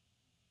بالعكس،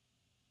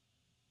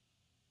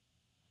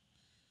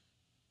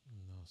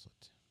 لا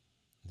صوت.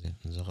 زين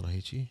نزغره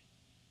هيجي.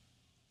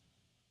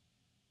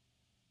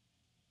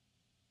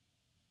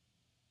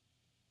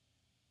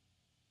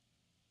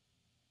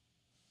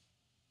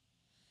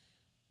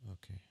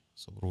 اوكي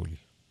صبروا لي.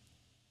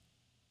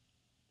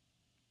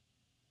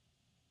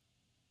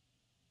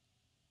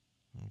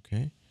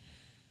 اوكي،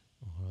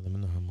 وهذا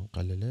منها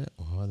منقلله،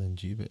 وهذا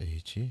نجيبه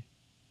هيجي.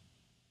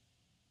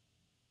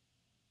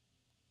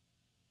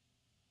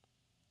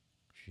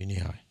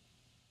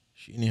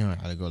 شيني هاي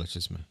على قولك شو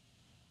اسمه،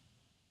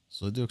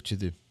 صدق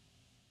كذب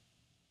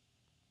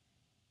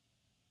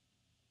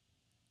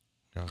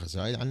يا اخي،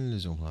 زايد عن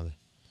اللزوم هذا.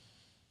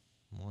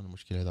 ما انا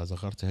مشكله اذا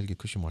زغرته هلقى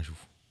كل شيء ما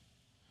اشوفه.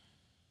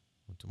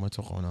 انتم ما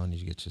تتوقعون اني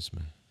ايش قد شو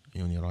اسمه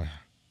عيوني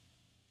رايحه.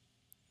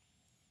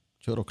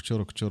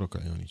 شرك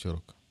عيوني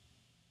شرك.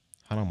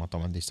 حرام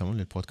طبعا دي يسمعون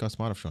لي البودكاست،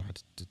 ما اعرف شلون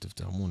حتى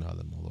تفتهمون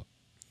هذا الموضوع.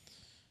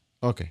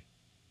 اوكي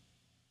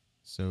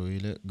سوي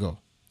له جو.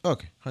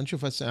 اوكي خلينا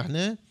نشوف هسه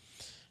احنا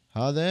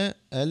هذا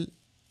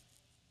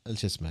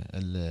شو اسمه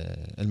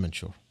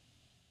المنشور.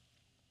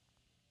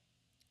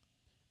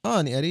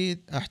 اني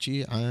اريد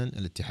احكي عن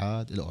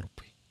الاتحاد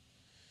الاوروبي.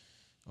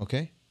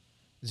 اوكي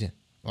زين،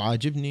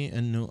 وعاجبني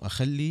انه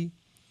اخلي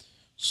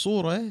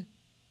صورة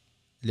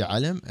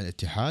لعلم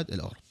الاتحاد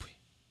الاوروبي،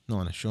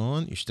 نوعا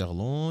شلون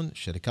يشتغلون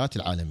الشركات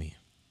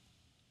العالمية.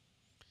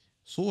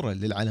 صورة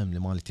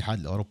للعلم مال الاتحاد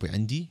الاوروبي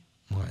عندي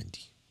ما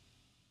عندي.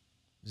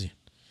 زين،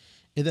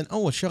 اذا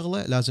اول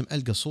شغلة لازم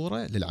القى صورة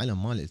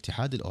للعلم مال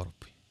الاتحاد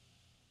الاوروبي.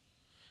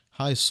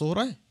 هاي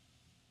الصورة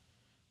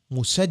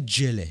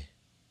مسجلة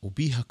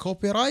وبيها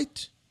كوبي رايت،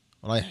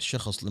 رايح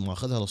الشخص اللي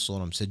ماخذها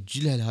للصورة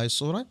مسجلها لهاي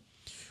الصورة،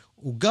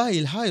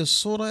 وقايل هاي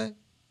الصورة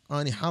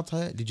اني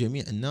حاطها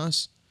لجميع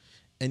الناس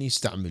ان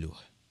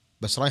يستعملوها،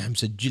 بس رايح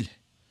مسجلها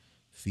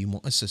في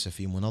مؤسسة،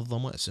 في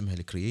منظمة اسمها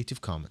الكرييتيف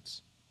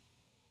كومنز.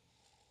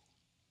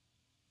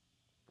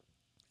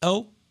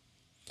 او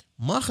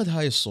ماخذ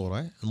هاي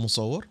الصورة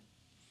المصور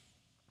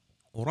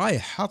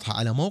ورايح حاطها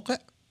على موقع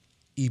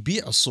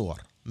يبيع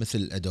الصور مثل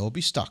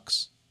الادوبي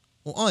ستاكس،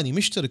 واني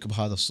مشترك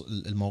بهذا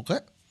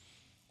الموقع،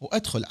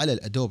 وادخل على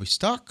الادوبي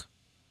ستاك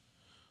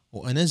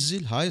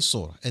وانزل هاي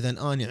الصورة.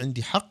 اذا اني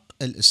عندي حق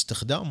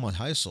الاستخدام مال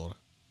هاي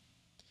الصورة.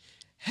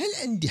 هل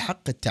عندي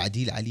حق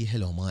التعديل عليها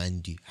لو ما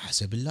عندي؟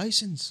 حسب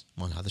اللايسنس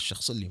مال هذا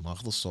الشخص اللي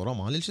ماخذ الصورة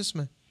مال شو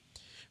اسمه.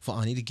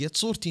 فاني لقيت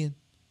صورتين،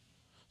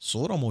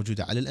 صورة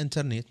موجودة على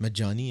الانترنت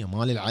مجانية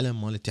مال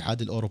العلم مال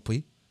الاتحاد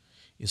الاوروبي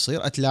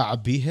يصير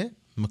اتلاعب بيها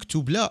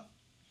مكتوب لا،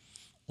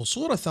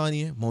 وصورة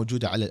ثانية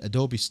موجودة على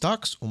الادوبي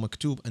ستاكس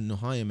ومكتوب انه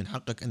هاي من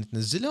حقك ان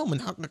تنزلها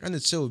ومن حقك ان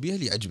تسوي بيها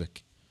اللي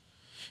يعجبك.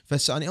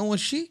 فسأني اول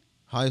شيء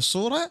هاي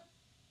الصورة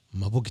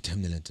ما بقتها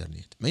من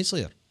الانترنت، ما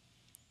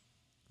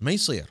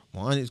يصير.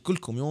 وانا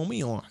كلكم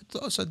يوميا واحد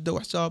سدوا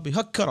حسابي،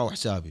 هكروا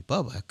حسابي.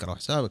 بابا هكروا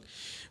حسابك؟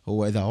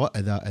 هو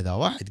اذا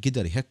واحد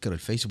قدر يهكر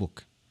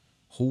الفيسبوك،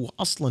 هو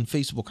اصلا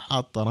فيسبوك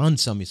حاطه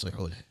رانسم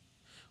يصيحوا لها،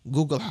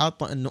 جوجل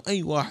حاطه انه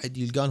اي واحد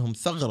يلقى لهم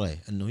ثغره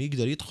انه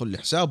يقدر يدخل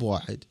لحساب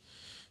واحد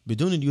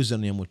بدون اليوزر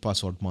نيم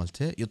والباسورد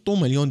مالته يعطوه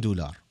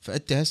 $1,000,000.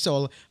 فانت هسه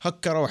والله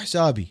هكروا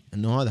حسابي،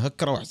 انه هذا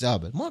هكروا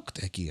حسابه، ماكو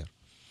تهكير.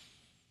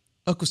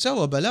 اكو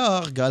سوى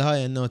بلاغ قال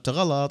هاي انه انت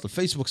غلط،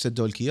 الفيسبوك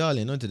سدوا لك اياه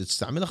لانه انت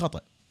تستعمله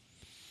خطا.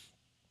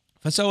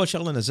 فسوى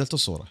شغله، نزلت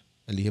الصوره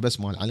اللي هي بس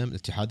مال علم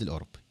الاتحاد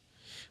الاوروبي.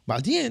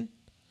 بعدين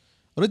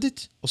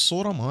ردت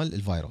الصوره مال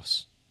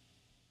الفيروس.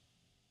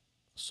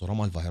 الصوره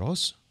مال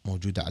الفيروس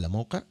موجوده على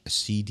موقع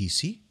السي دي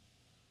سي.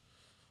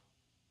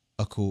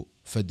 اكو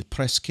فد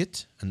بريس كيت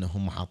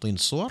انهم حاطين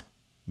الصور،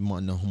 بما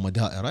انهم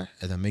دائره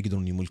اذا ما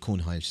يقدرون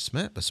يملكون هاي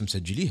اسمه، بس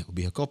مسجليها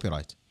وبيها كوبي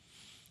رايت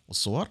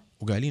الصور،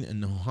 وقايلين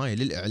انه هاي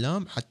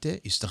للاعلام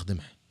حتى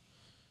يستخدمها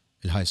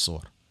هاي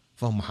الصور.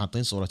 فهم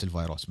حاطين صوره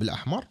الفيروس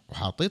بالاحمر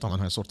وحاطين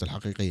طبعا هاي صورته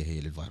الحقيقيه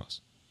هي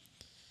للفيروس.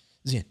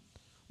 زين،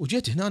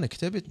 وجيت هنا أنا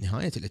كتبت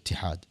نهايه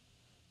الاتحاد.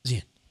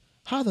 زين،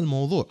 هذا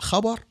الموضوع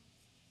خبر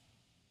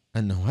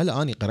انه هل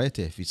اني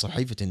قريته في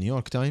صحيفه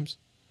نيويورك تايمز؟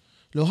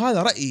 لو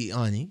هذا رايي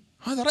اني،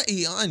 هذا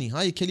رايي اني،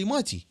 هاي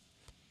كلماتي،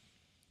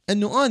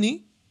 انه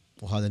اني،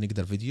 وهذا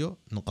نقدر فيديو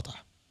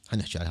نقطعه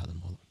حنحكي على هذا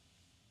الموضوع.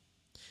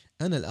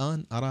 انا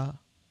الان ارى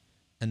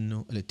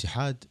انه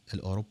الاتحاد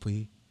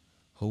الاوروبي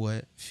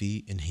هو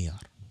في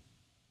انهيار.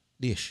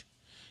 ليش؟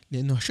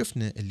 لانه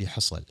شفنا اللي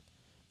حصل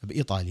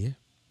بايطاليا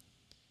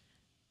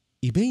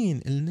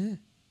يبين لنا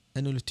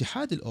انه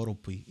الاتحاد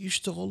الاوروبي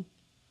يشتغل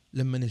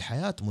لما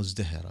الحياة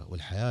مزدهرة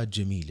والحياة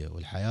جميلة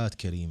والحياة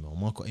كريمة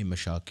وماكو اي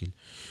مشاكل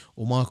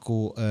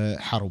وماكو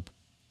حرب.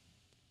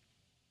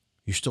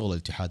 يشتغل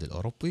الاتحاد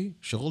الاوروبي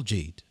شغل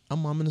جيد.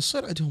 اما من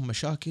يصير عندهم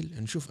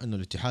مشاكل نشوف انه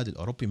الاتحاد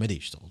الاوروبي ما دي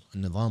يشتغل،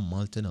 النظام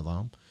مالته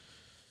نظام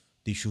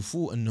دي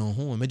يشوفوه انه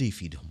هو ما دي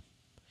يفيدهم.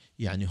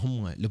 يعني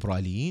هم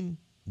ليبراليين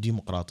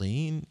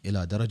ديمقراطيين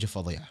الى درجة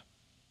فظيعة،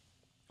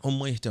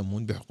 هم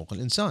يهتمون بحقوق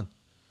الانسان،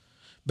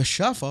 بس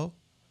شافوا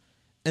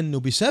انه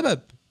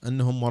بسبب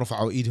انهم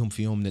رفعوا ايدهم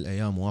في يوم من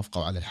الايام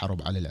ووافقوا على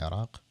الحرب على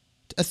العراق،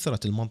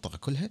 تاثرت المنطقة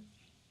كلها،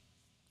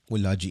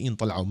 واللاجئين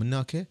طلعوا من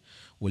هناك،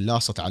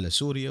 واللاصت على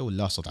سوريا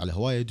واللاصت على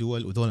هواية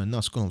دول، وذول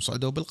الناس كلهم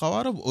صعدوا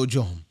بالقوارب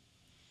وجوهم.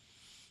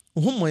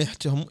 وهم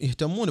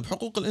يهتمون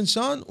بحقوق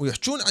الانسان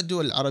ويحجون على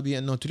الدول العربيه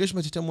انه انتم ليش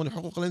ما تهتمون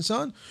بحقوق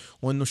الانسان،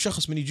 وانه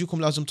الشخص من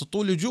يجيكم لازم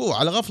تطول لجوء.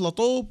 على غفله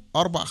طوب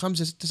 4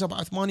 5 6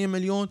 7 8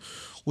 مليون،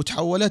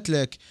 وتحولت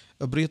لك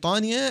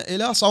بريطانيا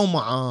الى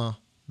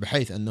صومعه،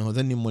 بحيث انه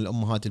ذني ام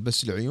الامهات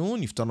البس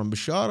العيون يفترن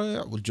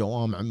بالشارع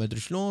والجوامع ما ادري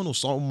شلون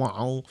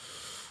وصومعوا،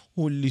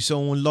 واللي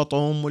يسوون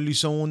لطم واللي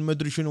يسوون ما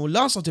ادري شنو.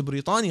 لاصت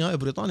بريطانيا، هاي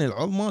بريطانيا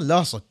العظمى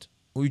لاصت،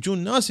 ويجون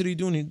ناس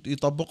يريدون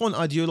يطبقون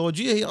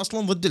ايديولوجيه هي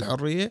اصلا ضد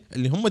الحريه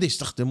اللي هم دي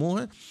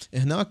يستخدموها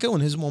هناك،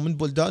 وانهزموا من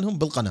بلدانهم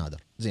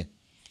بالقنادر. زين،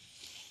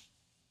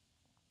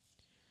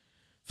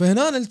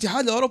 فهنا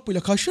الاتحاد الاوروبي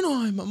لك شنو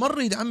هاي، ما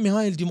نريد عمي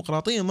هاي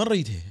الديمقراطيه، ما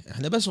نريدها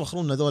احنا، بس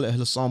وخرونا هذول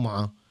اهل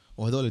الصومعه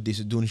وهذول اللي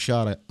يسدون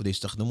الشارع ودي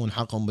يستخدمون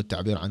حقهم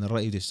بالتعبير عن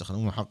الراي ودي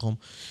يستخدمون حقهم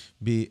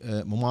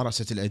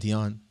بممارسه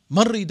الاديان،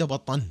 ما نريد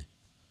بطن.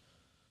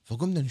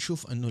 فقمنا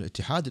نشوف انه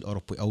الاتحاد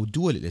الاوروبي او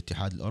دول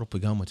الاتحاد الاوروبي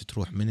قامت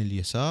تروح من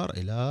اليسار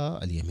الى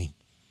اليمين،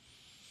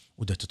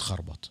 ودا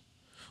تتخربط،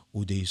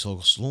 ودا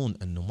يوصلون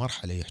انه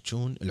مرحله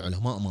يحجون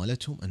العلماء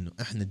مالتهم انه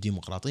احنا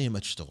الديمقراطيه ما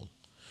تشتغل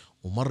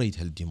وما نريد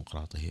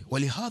هالديمقراطيه.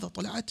 ولهذا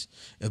طلعت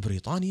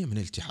بريطانيا من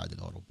الاتحاد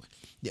الاوروبي،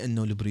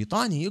 لانه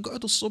البريطاني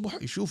يقعد الصبح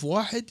يشوف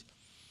واحد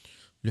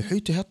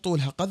لحيته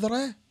هالطولها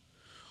قذره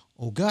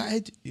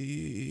وقاعد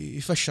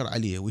يفشر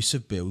عليه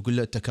ويسبه ويقول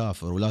له انت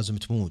كافر ولازم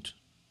تموت.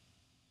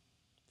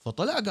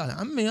 فطلع قال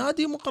عمي يا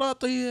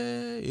ديمقراطية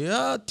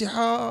يا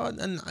اتحاد،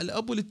 أن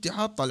الأبو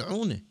الاتحاد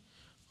طلعونه،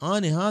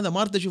 أنا هذا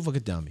ما أريد أشوفه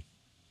قدامي،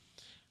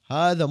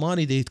 هذا ما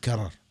أريد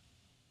يتكرر.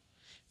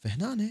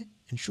 فهنا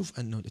نشوف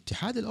أنه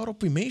الاتحاد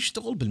الأوروبي ما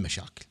يشتغل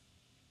بالمشاكل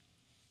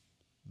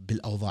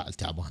بالأوضاع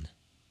التعبانة،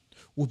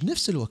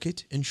 وبنفس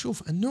الوقت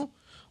نشوف أنه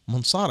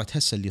من صارت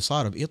هسه اللي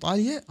صار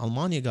بإيطاليا،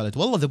 ألمانيا قالت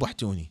والله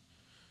ذبحتوني،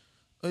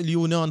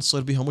 اليونان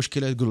تصير بها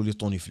مشكلة تقولوا لي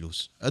طوني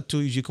فلوس،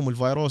 أنتوا يجيكم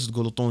الفيروس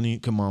تقولوا طوني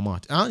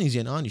كمامات، أني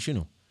زين أني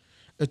شنو؟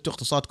 انتوا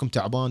اقتصادكم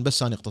تعبان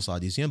بس انا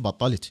اقتصادي زين،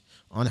 بطلت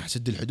انا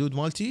حسد الحدود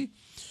مالتي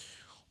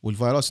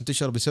والفيروس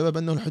انتشر بسبب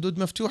انه الحدود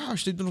مفتوحه،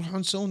 ايش تدرون نروح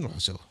نسوي؟ نروح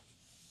نسوي.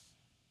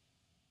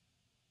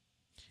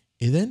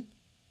 اذا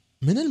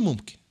من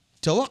الممكن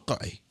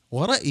توقعي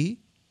ورأيي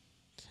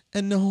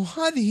انه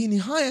هذه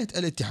نهايه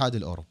الاتحاد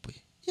الاوروبي،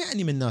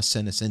 يعني من ناس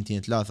سنه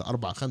سنتين 3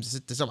 4 5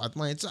 6 7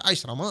 8 9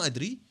 10 ما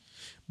ادري،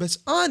 بس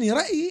اني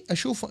رأيي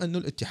اشوف انه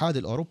الاتحاد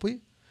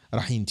الاوروبي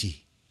راح ينتهي.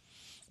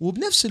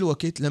 وبنفس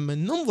الوقت لما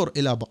ننظر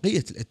الى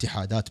بقيه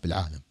الاتحادات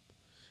بالعالم،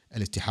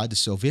 الاتحاد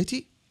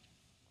السوفيتي،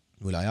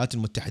 الولايات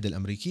المتحدة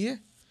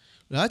الأمريكية،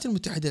 الولايات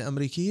المتحدة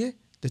الأمريكية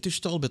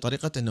تشتغل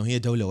بطريقة أنه هي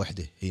دولة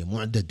واحدة، هي مو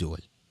عدة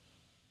دول،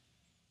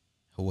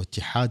 هو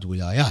اتحاد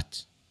ولايات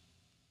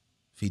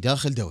في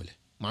داخل دولة،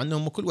 مع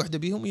أنهم كل واحدة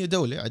بيهم هي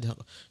دولة عندها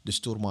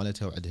دستور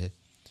مالتها وعندها.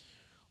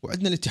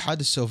 وعندنا الاتحاد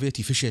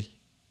السوفيتي فشل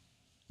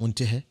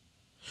وانتهى،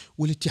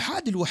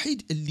 والاتحاد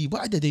الوحيد اللي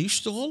بعده دا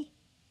يشتغل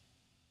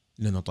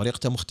لأنه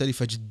طريقته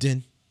مختلفة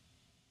جدا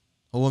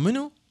هو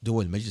منو؟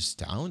 دول مجلس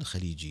التعاون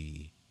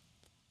الخليجي.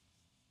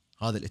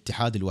 هذا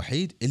الاتحاد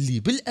الوحيد اللي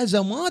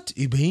بالأزمات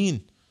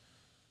يبين.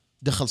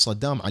 دخل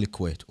صدام على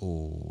الكويت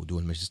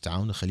ودول مجلس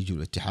التعاون الخليجي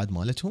والاتحاد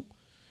مالتهم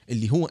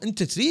اللي هو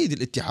انت تريد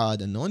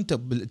الاتحاد، انه انت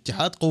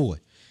بالاتحاد قوه،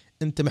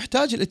 انت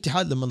محتاج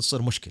الاتحاد لما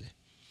تصير مشكله.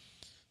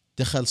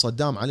 دخل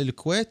صدام على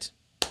الكويت،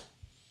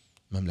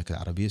 المملكه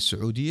العربيه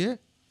السعوديه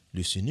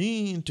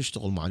لسنين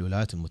تشتغل مع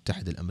الولايات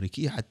المتحده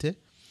الامريكيه حتى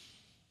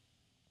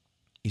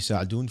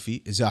يساعدون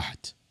في ازاحه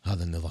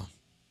هذا النظام.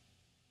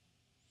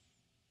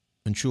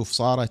 نشوف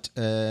صارت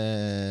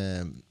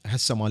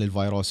هسه مال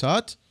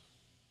الفيروسات،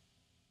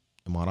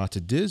 امارات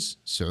الدز،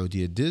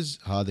 السعوديه الدز،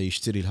 هذا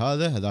يشتري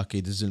هذا، هذاك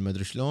يدز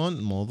المدري شلون،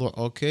 الموضوع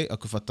اوكي،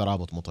 اكو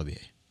ترابط مو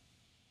طبيعي.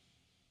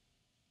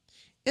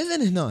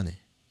 اذا هنا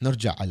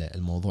نرجع على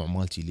الموضوع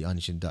مالتي اللي انا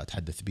كنت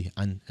اتحدث به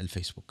عن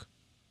الفيسبوك،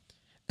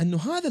 انه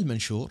هذا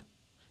المنشور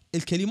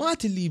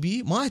الكلمات اللي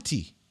بيه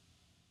ماتي،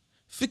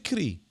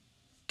 فكري،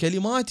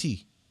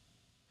 كلماتي،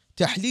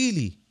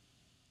 تحليلي،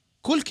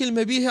 كل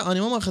كلمه بيها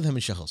انا ما ماخذها من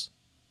شخص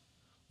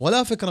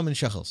ولا فكره من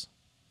شخص.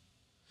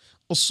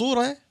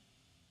 الصوره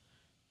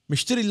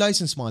مشتري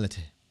اللايسنس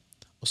مالتها،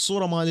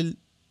 الصوره مال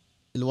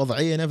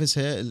الوضعيه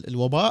نفسها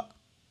الوباء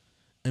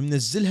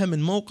منزلها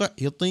من موقع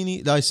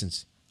يعطيني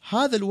لايسنس.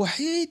 هذا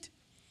الوحيد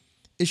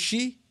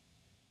الشيء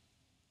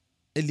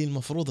اللي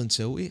المفروض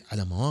نسويه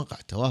على مواقع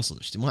التواصل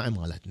الاجتماعي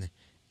مالتنا.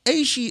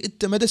 اي شيء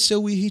انت ما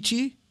تسويه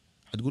هيجي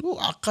حتقول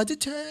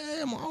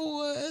عقدتها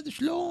معود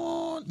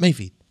شلون، ما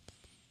يفيد.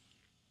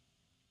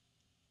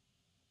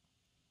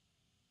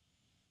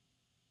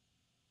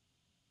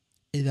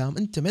 اذا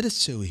انت ما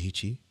تسوي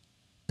هيجي،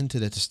 انت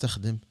لا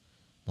تستخدم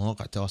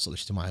مواقع التواصل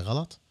الاجتماعي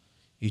غلط،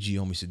 يجي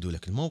يوم يسدوا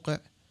لك الموقع،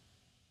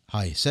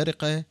 هاي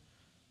سرقة،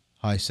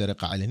 هاي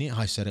سرقة علنية،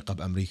 هاي سرقة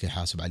بأمريكا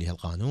يحاسب عليها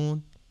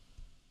القانون.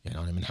 يعني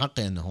أنا من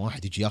حقي أنه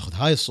واحد يجي ياخذ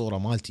هاي الصورة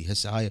مالتي،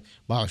 هسه هاي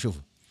باعوا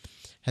شوفوا،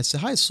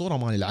 هسه هاي الصورة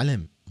مال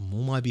العلم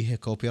مو ما بيها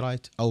كوبي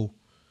رايت أو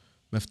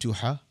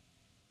مفتوحة،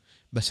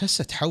 بس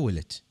هسه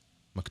تحولت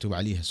مكتوب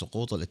عليها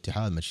سقوط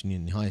الاتحاد،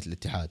 مشنين نهاية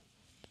الاتحاد،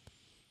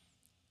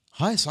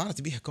 هاي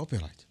صارت بيها كوبي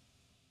رايت.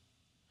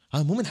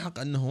 هاي مو من حق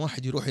أنه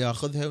واحد يروح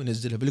ياخذها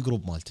وينزلها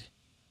بالجروب مالته.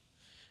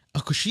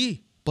 اكو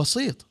شيء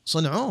بسيط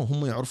صنعوه،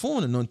 هم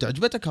يعرفون انه انت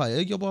عجبتك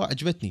هاي، يابا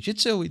عجبتني، شو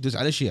تسوي؟ دوز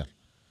على شير.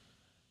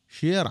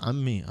 شير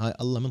عمي، هاي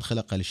الله من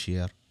خلقه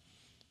للشير.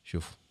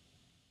 شوف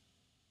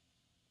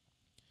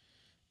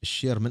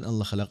الشير من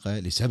الله خلقه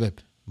لسبب،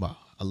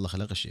 الله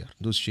خلق الشير.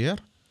 دوز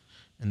شير،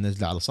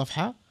 ننزله على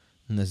صفحة،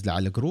 ننزله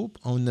على جروب،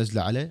 او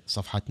ننزله على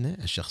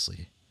صفحتنا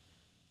الشخصية،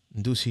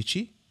 ندوس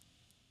هيجي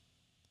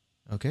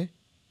اوكي،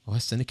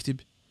 وهسه نكتب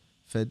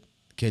فد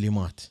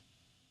كلمات،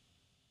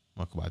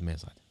 ماكو بعد ما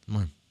يصعد.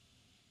 المهم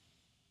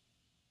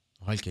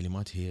هاي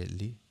الكلمات هي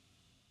اللي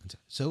انت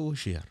سوي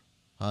شير.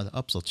 هذا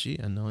ابسط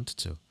شيء انه انت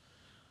تسوي،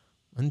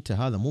 انت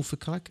هذا مو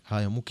فكرك،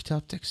 هاي مو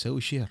كتابتك،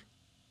 سوي شير.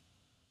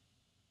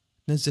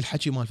 نزل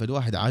حكي مال فد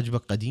واحد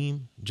عاجبك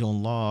قديم،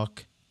 جون لوك،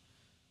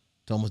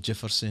 توماس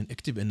جيفرسون،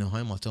 اكتب انه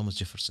هاي مال توماس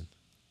جيفرسون.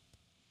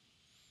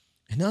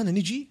 هنا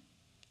نجي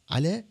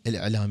على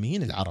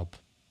الاعلاميين العرب،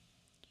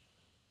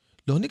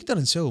 لو نقدر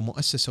نسوي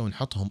مؤسسة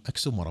ونحطهم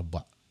اكس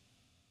ومربع،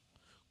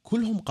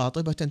 كلهم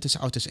قاطبة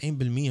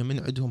 99% من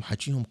عندهم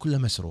حكيهم كله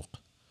مسروق.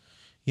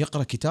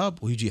 يقرأ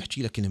كتاب ويجي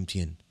يحكي لك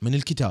كلمتين من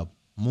الكتاب،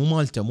 مو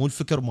مالته، مو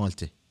الفكر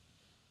مالته،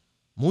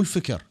 مو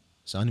الفكر.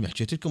 انا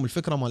حكيت لكم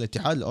الفكره مال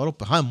الاتحاد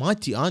الاوروبي، هاي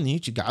مالتي اني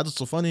قعدت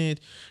صفنت،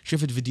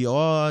 شفت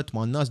فيديوهات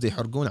مال الناس دي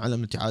يحرقون علم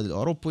الاتحاد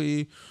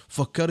الاوروبي،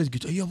 فكرت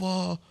قلت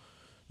يابا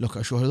لك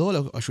اشو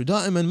هذول، اشو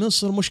دائما من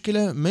تصير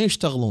مشكله ما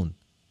يشتغلون،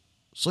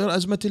 صير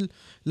ازمه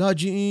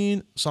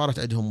اللاجئين صارت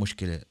عندهم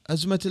مشكله،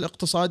 ازمه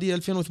الاقتصاديه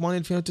 2008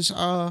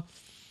 2009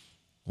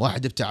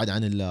 واحد ابتعد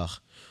عن الاخ.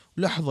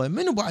 لحظه،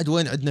 منو بعد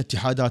وين عندنا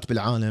اتحادات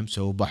بالعالم؟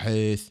 سووا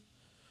بحث،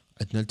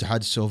 عندنا الاتحاد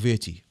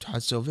السوفيتي، الاتحاد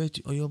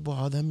السوفيتي يابا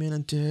هذا همين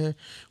انتهى،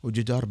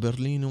 وجدار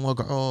برلين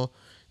وقعوا،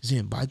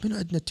 زين بعد منو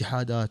عندنا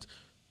اتحادات؟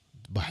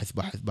 بحث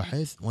بحث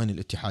بحث، وين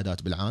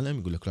الاتحادات بالعالم؟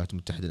 يقول لك الولايات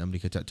المتحده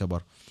الامريكيه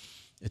تعتبر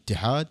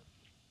اتحاد،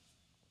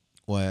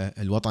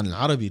 والوطن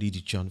العربي يريد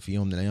كان في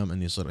يوم من الايام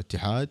انه يصير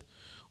اتحاد،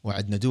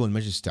 وعندنا دول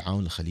مجلس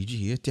التعاون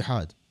الخليجي هي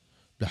اتحاد.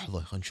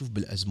 لحظه خلينا نشوف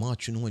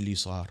بالازمات شنو اللي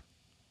صار،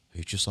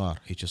 هيك صار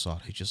هيك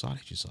صار هيك صار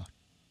هيك صار.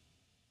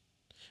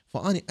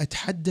 فاني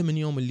اتحدى من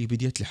يوم اللي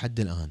بديت لحد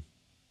الان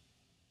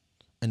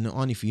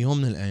انه اني في يوم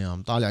من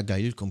الايام طالع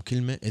قايل لكم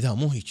كلمه اذا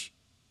مو هيك،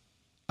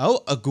 او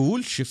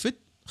اقول شفت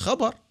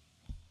خبر،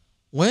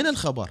 وين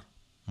الخبر؟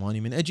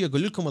 ماني من اجي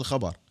اقول لكم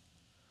الخبر،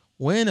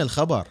 وين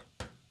الخبر؟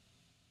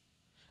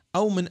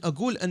 او من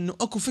اقول انه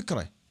اكو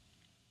فكره،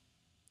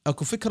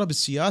 اكو فكره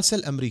بالسياسه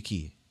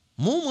الامريكيه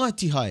مو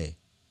ماتي هاي،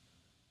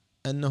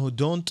 انه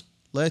don't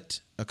let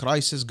a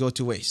crisis go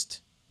to waste.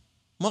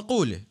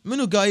 مقوله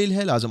منو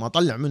قايلها؟ لازم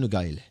اطلع منو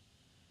قايلها.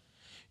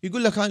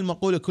 يقول لك هاي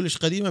المقوله كلش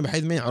قديمه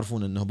بحيث ما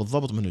يعرفون انه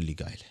بالضبط منو اللي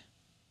قايلها،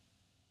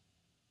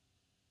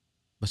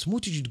 بس مو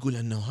تجي تقول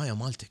انه هاي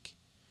مالتك.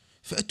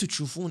 فأنتوا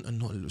تشوفون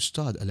انه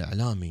الاستاذ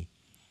الاعلامي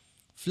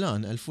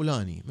فلان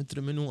الفلاني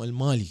مدري منو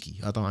المالكي،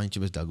 هذا طبعا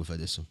بس اقول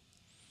فد اسم،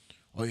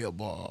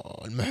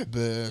 يابا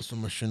المحبس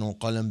وما شنو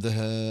قلم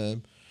ذهب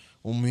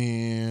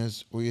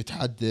وميز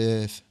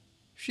ويتحدث،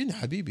 شنو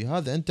حبيبي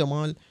هذا؟ انت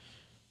مال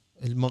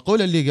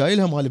المقولة اللي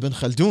قايلها مال ابن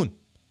خلدون،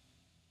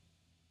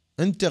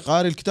 انت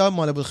قاري الكتاب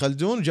مال ابن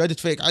خلدون جاي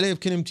تفيك عليه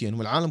بكلمتين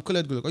والعالم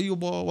كلها تقول لك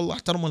ايوه والله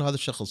احترموا هذا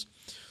الشخص.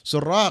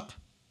 سراق،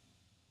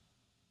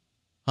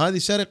 هذه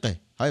سرقه،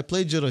 هاي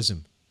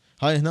بلاجيرزم.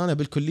 هاي هنا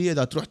بالكليه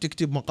اذا تروح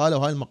تكتب مقاله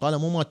وهاي المقاله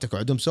مو مالتك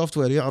وعندهم سوفت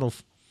وير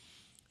يعرف،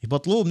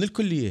 يبطلوه من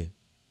الكليه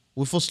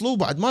ويفصلوه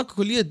بعد ماكو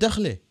كليه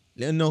دخله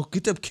لانه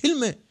كتب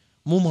كلمه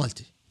مو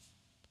مالته.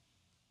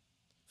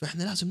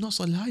 فاحنا لازم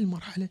نوصل لهاي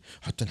المرحله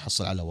حتى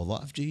نحصل على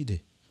وظائف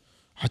جيده،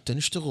 حتى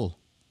نشتغل.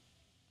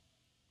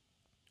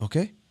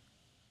 اوكي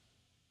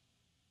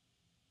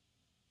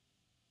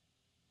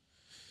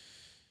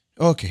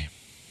اوكي.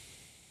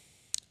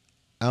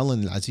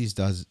 الن العزيز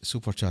داز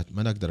سوبر شات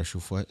ما نقدر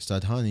اشوفه.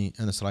 استاذ هاني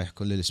انس رايح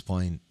كل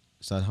السباين.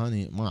 استاذ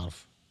هاني ما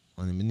اعرف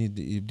انا مني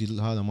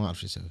يبدي هذا ما اعرف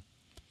شو يسوي.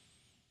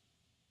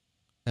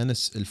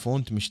 انس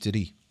الفونت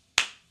مشتريه.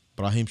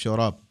 ابراهيم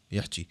شوراب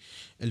يحكي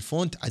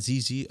الفونت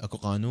عزيزي اكو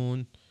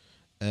قانون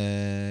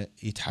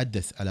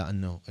يتحدث على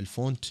انه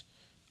الفونت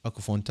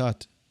اكو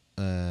فونتات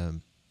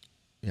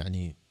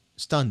يعني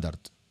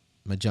ستاندرد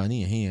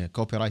مجانيه هي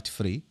كوبي رايت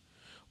فري،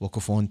 واكو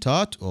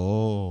فونتات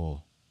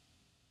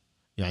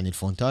يعني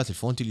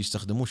الفونت اللي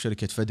يستخدموه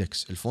شركه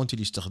فيدكس، الفونت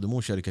اللي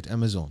يستخدموه شركه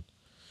امازون،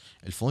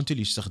 الفونت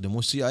اللي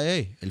يستخدموه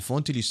CIA،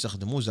 الفونت اللي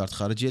يستخدموه وزاره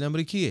الخارجيه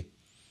الامريكيه،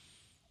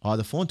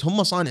 هذا فونت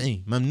هم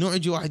صانعين، ممنوع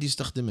يجي واحد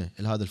يستخدمه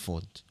هذا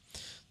الفونت.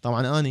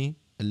 طبعا اني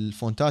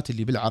الفونتات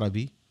اللي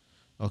بالعربي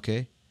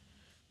اوكي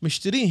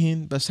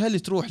مشتريهن، بس هل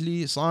تروح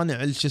لي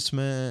صانع شو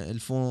اسمه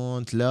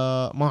الفونت؟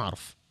 لا ما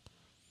اعرف.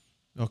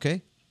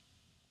 اوكي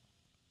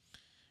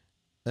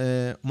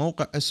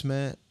موقع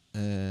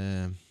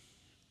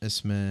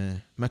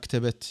اسمه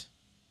مكتبة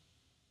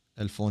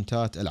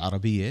الفونتات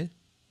العربية.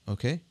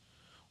 اوكي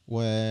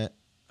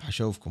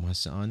وحشوفكم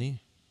هسه اني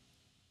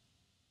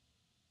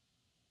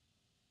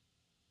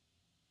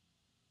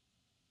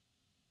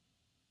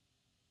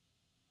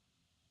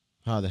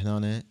هذا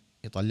هنا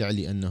يطلع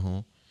لي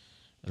انه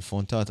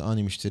الفونتات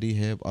اني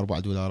مشتريها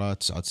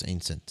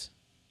 $4.99.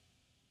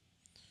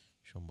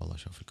 شلون بالله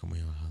اشوف لكم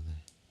اياه.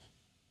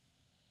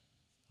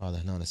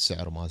 هذا هنا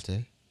السعر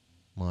مالته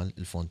مال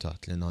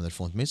الفونتات، لان هذا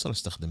الفونت ما يصير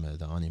استخدمه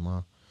اذا اني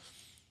ما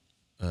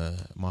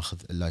ماخذ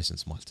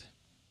اللايسنس مالته.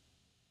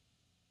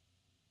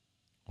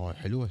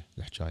 حلوه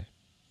الحكايه،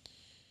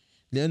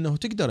 لانه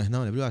تقدر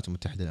هنا بالولايات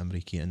المتحده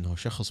الامريكيه انه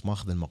شخص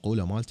ماخذ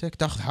المقوله مالتك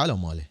تاخذ حاله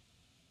ماله.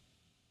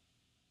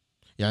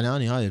 يعني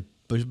اني هاي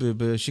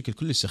بشكل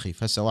كلش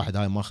سخيف هسه واحد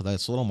هاي ماخذ هاي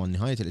الصوره مال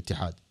نهايه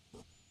الاتحاد،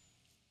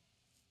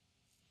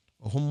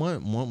 وهم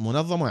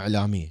منظمه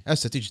اعلاميه،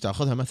 هسه تيجي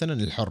تاخذها مثلا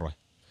الحره،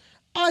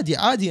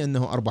 عادي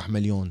انه اربح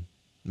مليون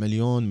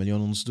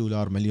ونص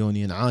دولار،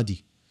 مليونين،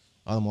 عادي.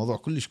 هذا موضوع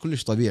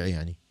كلش طبيعي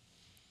يعني،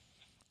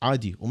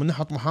 عادي. ومن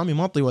حط محامي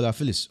ما اعطي ولا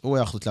فلس، هو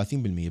ياخذ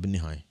 30%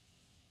 بالنهايه.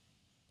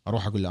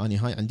 اروح اقول له اني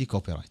هاي عندي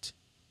كوبي رايت،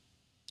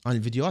 انا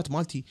الفيديوهات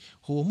مالتي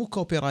هو مو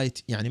كوبي رايت.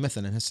 يعني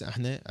مثلا هسه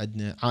احنا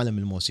عندنا عالم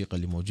الموسيقى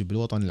اللي موجود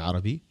بالوطن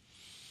العربي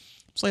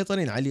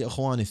مسيطرين عليه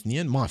اخوان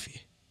اثنين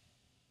مافيا.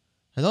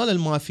 هذول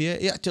المافيا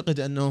يعتقد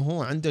انه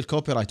هو عنده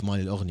الكوبي رايت مال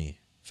الاغنيه،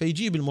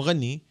 فيجيب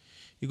المغني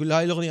يقول له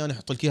هاي الاغنيه انا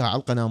احط لك اياها على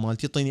القناه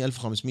مالتي، اعطيني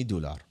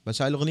 $1500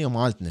 بس هاي الاغنيه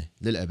مالتنا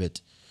للابد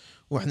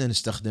واحنا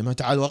نستخدمها،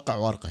 تعال وقع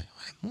ورقه.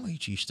 مو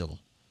هيجي يشتغل،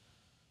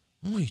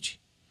 مو هيجي.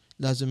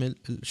 لازم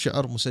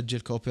الشعر مسجل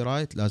كوبي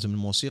رايت، لازم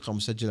الموسيقى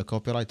مسجله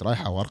كوبي رايت،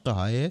 رايحه ورقه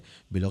هاي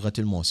بلغه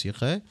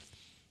الموسيقى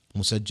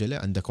مسجله،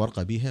 عندك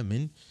ورقه بيها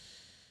من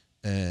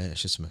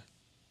شو اسمه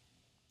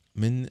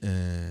من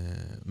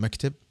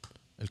مكتب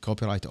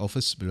الكوبي رايت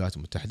اوفيس بالولايات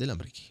المتحده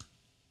الامريكيه.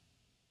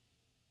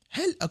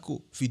 هل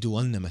اكو في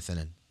دولنا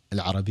مثلا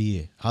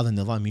العربيه هذا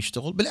النظام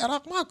يشتغل؟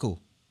 بالعراق ماكو،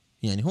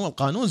 يعني هو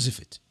القانون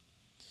زفت.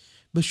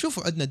 بس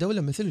شوفوا عندنا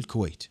دوله مثل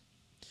الكويت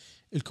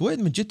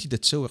متجدده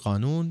تسوي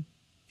قانون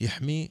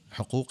يحمي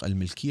حقوق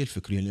الملكيه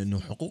الفكريه، لانه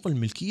حقوق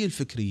الملكيه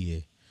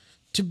الفكريه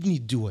تبني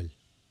الدول،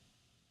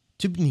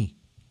 تبني.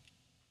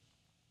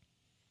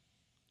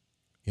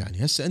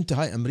 يعني هسه انت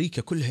هاي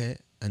امريكا كلها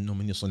انه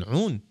من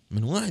يصنعون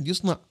من واحد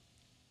يصنع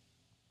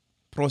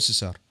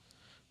بروسيسور،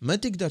 ما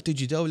تقدر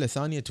تجي دوله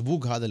ثانيه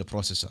تبوق هذا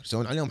البروسيسور،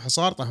 يسوون عليهم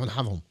حصار طيحون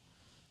حظهم.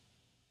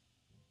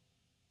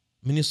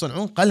 من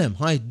يصنعون قلم،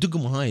 هاي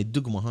الدقمه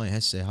هاي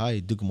هسه هاي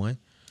الدقمه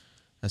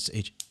هسه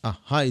ايش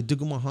هاي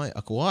الدقمه هاي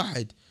اكو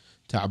واحد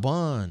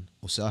تعبان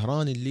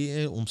وسهران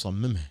الليل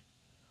ومصممها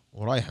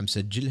ورايح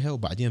مسجلها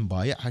وبعدين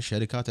بايعها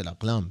شركات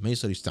الاقلام، ما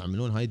يصير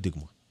يستعملون هاي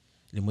الدقمه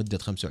لمده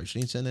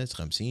 25 سنه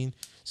 50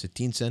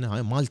 60 سنه،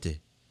 هاي مالته،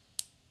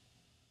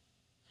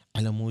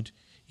 على مود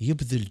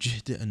يبذل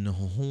جهده انه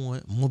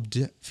هو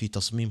مبدع في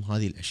تصميم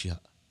هذه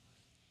الاشياء.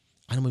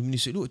 على مود من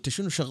يسالوه انت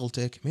شنو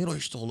شغلتك؟ ما يروح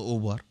يشتغل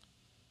اوبر،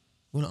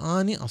 يقول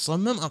اني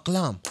اصمم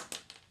اقلام،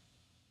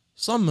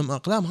 صمم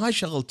اقلام هاي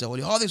شغلته.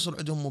 ولهذا يصير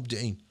عندهم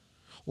مبدعين،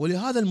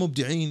 ولهذا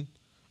المبدعين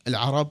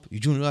العرب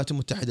يجون الولايات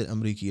المتحده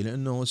الامريكيه،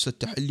 لانه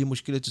ستحل لي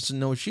مشكله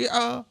السنه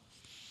والشيعه،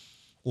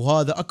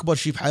 وهذا اكبر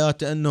شيء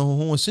بحياته انه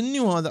هو سني،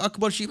 وهذا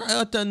اكبر شيء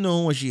بحياته انه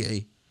هو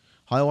شيعي.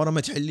 هاي ورا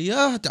ما تحل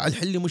اياه تعال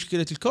حل لي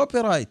مشكله الكوبي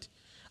رايت،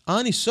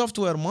 اني السوفت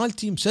وير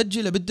مالتي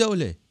مسجله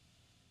بالدوله.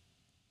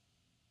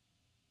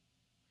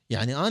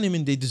 يعني اني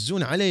من دي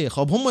يدزون علي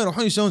خب هم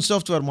يروحون يسوون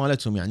سوفت وير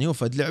مالتهم، يعني هو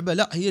فد لعبه،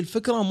 لا هي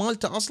الفكره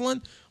مالته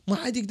اصلا ما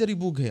حد يقدر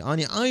يبوقها.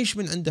 اني عايش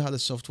من عند هذا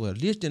السوفت وير.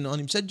 ليش؟ لانه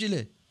انا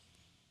مسجله،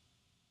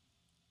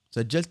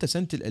 سجلته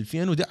سنه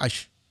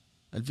 2011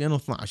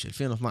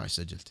 2012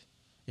 سجلته،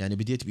 يعني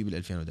بديت بيه بال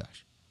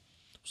 2011.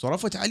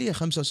 صرفت عليه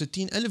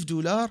 65 ألف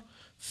دولار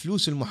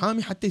فلوس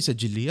المحامي حتى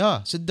يسجل لي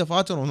اياه، 6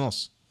 دفاتر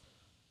ونص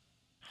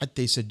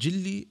حتى يسجل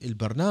لي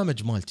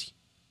البرنامج مالتي.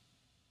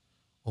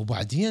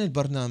 وبعدين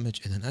البرنامج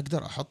اذا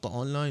اقدر احطه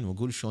اونلاين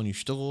واقول شلون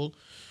يشتغل،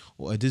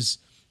 وادز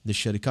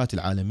للشركات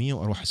العالميه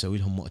واروح اسوي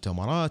لهم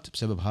مؤتمرات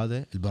بسبب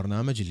هذا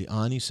البرنامج اللي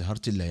اني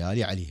سهرت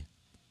الليالي عليه،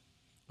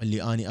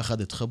 اللي اني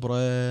اخذت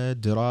خبره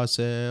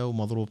دراسه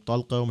ومضروب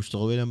طلقه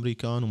ومشتغل ويا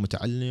الامريكان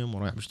ومتعلم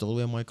ورايح بشتغل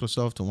ويا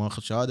مايكروسوفت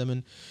وماخذ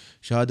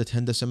شهاده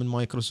هندسه من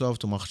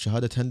مايكروسوفت وماخذ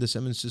شهاده هندسه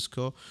من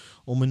سيسكو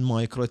ومن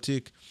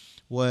مايكروتيك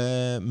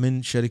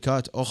ومن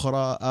شركات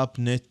اخرى اب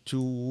نت،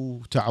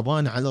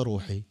 وتعبان على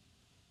روحي.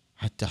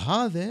 حتى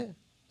هذا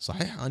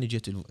صحيح انا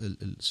جيت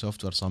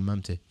السوفت وير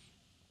صممته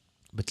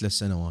ب3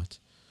 سنوات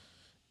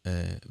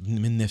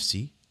من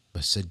نفسي،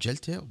 بس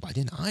سجلته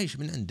وبعدين عايش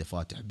من عنده،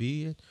 فاتح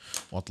بيت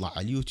واطلع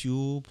على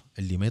اليوتيوب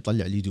اللي ما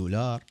يطلع لي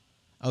دولار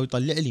او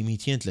يطلع لي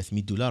 200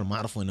 300 دولار ما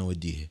اعرف وين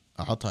اوديها،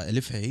 احطها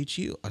الفها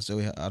هيجي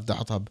واسويها، ارد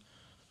احطها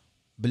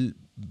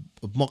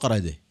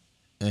بمقرده.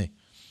 اي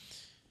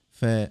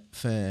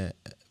ف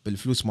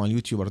بالفلوس مال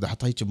اليوتيوب ارد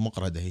احطها هيك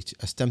بمقرده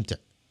هيك استمتع.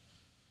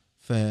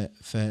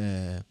 ف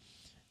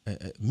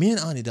مين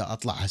اني دا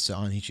اطلع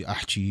هسه اني هيك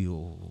احكي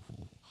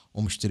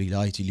ومشتري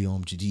لايتي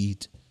اليوم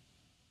جديد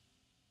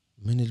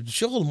من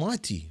الشغل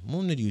مالتي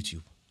مو من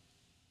اليوتيوب،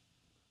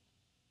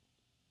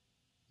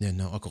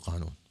 لانه اكو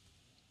قانون.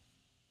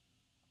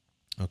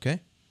 اوكي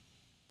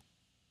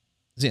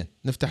زين،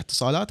 نفتح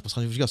اتصالات بس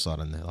خلينا نشوف ايش قد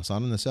صار لنا.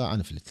 صار لنا ساعه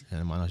نفلت،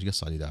 يعني معناها ايش قد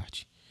صار لي دا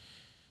احكي.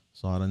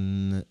 صار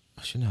لنا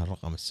شنو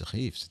هالرقم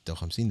السخيف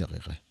 56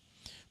 دقيقه.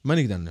 ما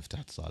نقدر نفتح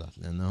اتصالات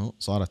لانه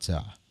صارت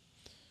ساعه.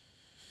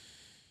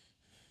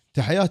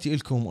 تحياتي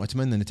لكم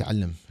واتمنى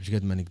نتعلم ايش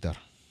قد ما نقدر.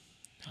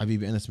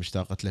 حبيبي انس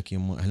مشتاقت لك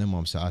يمه، اهلا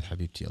مام سعاد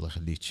حبيبتي الله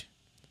يخليك.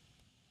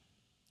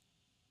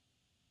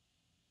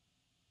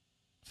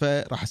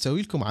 فراح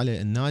اسوي لكم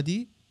على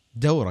النادي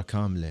دوره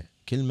كامله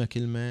كلمه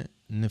كلمه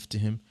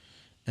نفتهم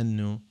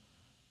انه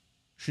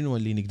شنو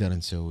اللي نقدر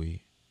نسوي،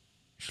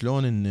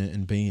 شلون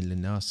نبين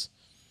للناس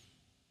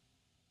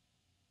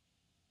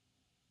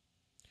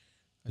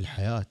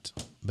الحياة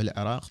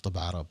بالعراق طب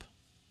عرب.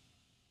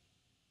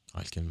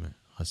 هاي الكلمة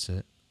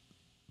هسه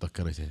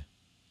ذكرتها،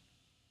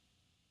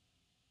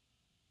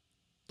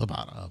 طب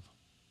عرب،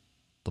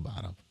 طب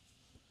عرب،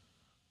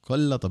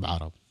 كله طب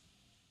عرب.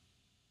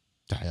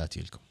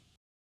 تحياتي لكم.